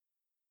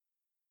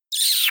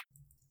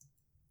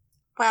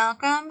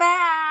 Welcome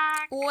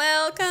back.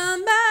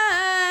 Welcome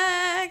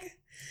back.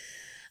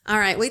 All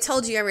right, we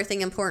told you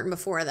everything important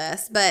before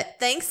this, but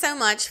thanks so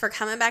much for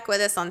coming back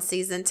with us on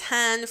season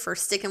 10, for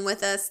sticking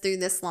with us through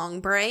this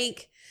long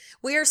break.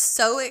 We are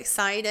so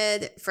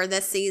excited for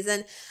this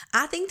season.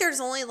 I think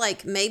there's only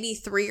like maybe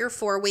 3 or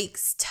 4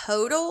 weeks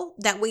total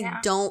that we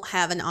don't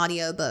have an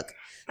audiobook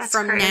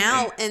from crazy.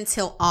 Now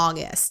until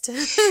August.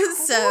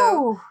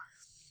 So Ooh.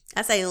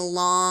 That's a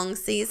long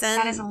season.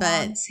 That is a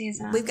long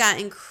season. We've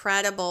got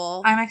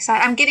incredible. I'm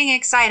excited. I'm getting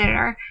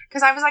excited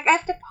because I was like, I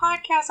have to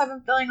podcast. I've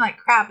been feeling like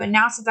crap. But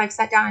now since I've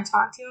sat down and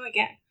talked to you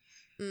again,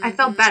 I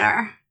feel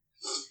better.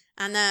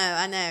 I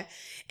know.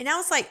 And I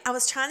was like, I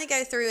was trying to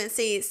go through and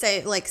see,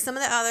 so like some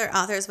of the other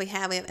authors we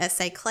have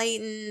S.A.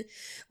 Clayton,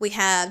 we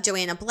have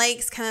Joanna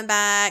Blake's coming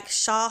back,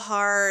 Shaw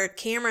Hart,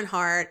 Cameron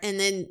Hart, and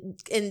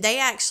they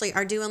actually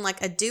are doing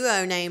like a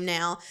duo name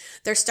now.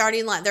 They're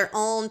starting like their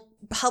own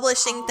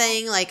publishing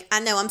thing. Like, I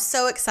know, I'm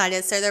so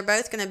excited. So they're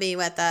both going to be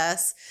with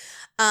us.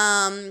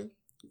 I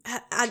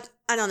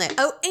don't know.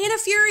 Oh, Anna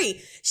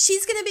Fury,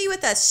 she's going to be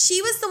with us. She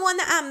was the one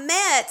that I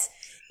met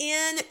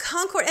in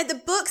Concord at the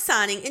book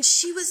signing, and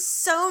she was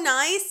so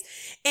nice.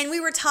 And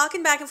we were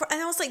talking back and forth,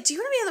 and I was like, do you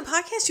want to be on the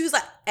podcast? She was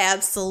like,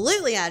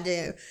 absolutely, I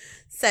do.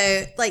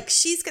 So, like,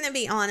 she's going to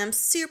be on. I'm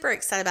super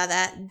excited about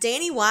that.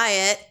 Danny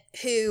Wyatt,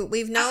 who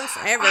we've known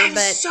forever. I'm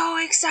so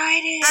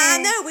excited. I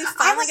know. We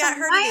finally got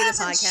her to do the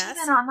podcast.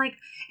 I'm like,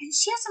 and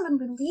she hasn't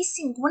been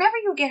releasing. Whenever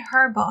you get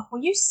her book,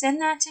 will you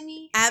send that to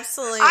me?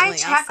 Absolutely. I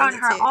check on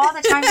her all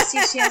the time to see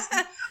if she has.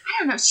 I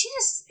don't know. She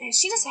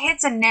just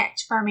hits a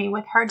niche for me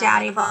with her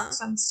daddy books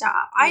and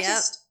stuff.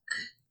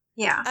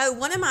 Yeah. Oh,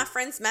 one of my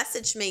friends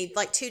messaged me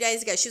like 2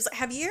 days ago. She was like,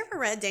 have you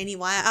ever read Danny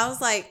Wyatt? I was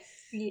like,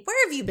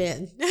 where have you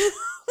been? Where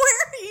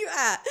are you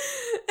at?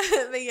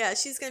 But yeah,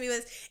 she's going to be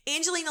with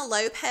Angelina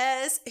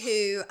Lopez,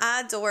 who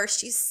I adore.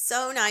 She's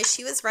so nice.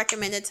 She was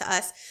recommended to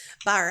us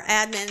by our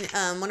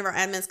admin. One of our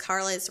admins,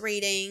 Carla, is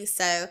reading.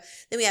 So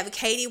then we have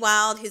Katie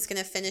Wild, who's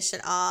going to finish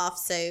it off.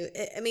 So,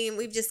 I mean,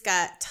 we've just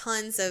got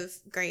tons of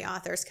great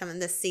authors coming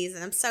this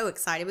season. I'm so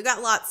excited. We've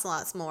got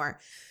lots more.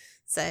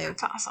 So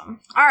that's awesome.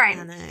 All right.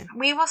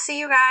 We will see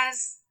you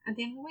guys at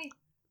the end of the week.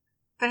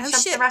 Finish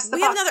up the rest of the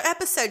book. We have another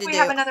episode to do. We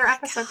have another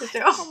episode to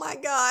do. Oh my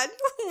God.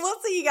 We'll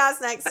see you guys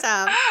next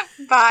time.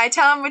 Bye.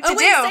 Tell them what to do.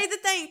 Say the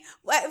thing.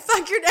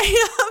 Fuck your day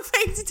up.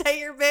 Fake to date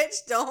your bitch.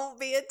 Don't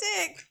be a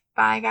dick.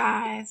 Bye,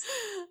 guys.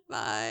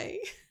 Bye.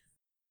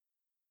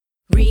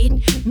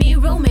 Read me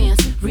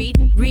romance. Read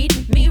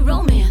me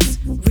romance.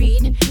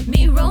 Read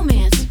me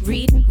romance.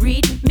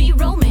 Read me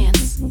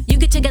romance. You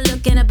could take a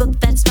look in a book,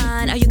 that's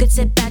fine. Or you could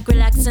sit back,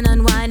 relax, and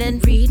unwind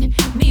and read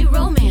me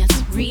romance.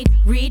 Read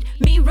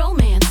me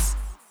romance.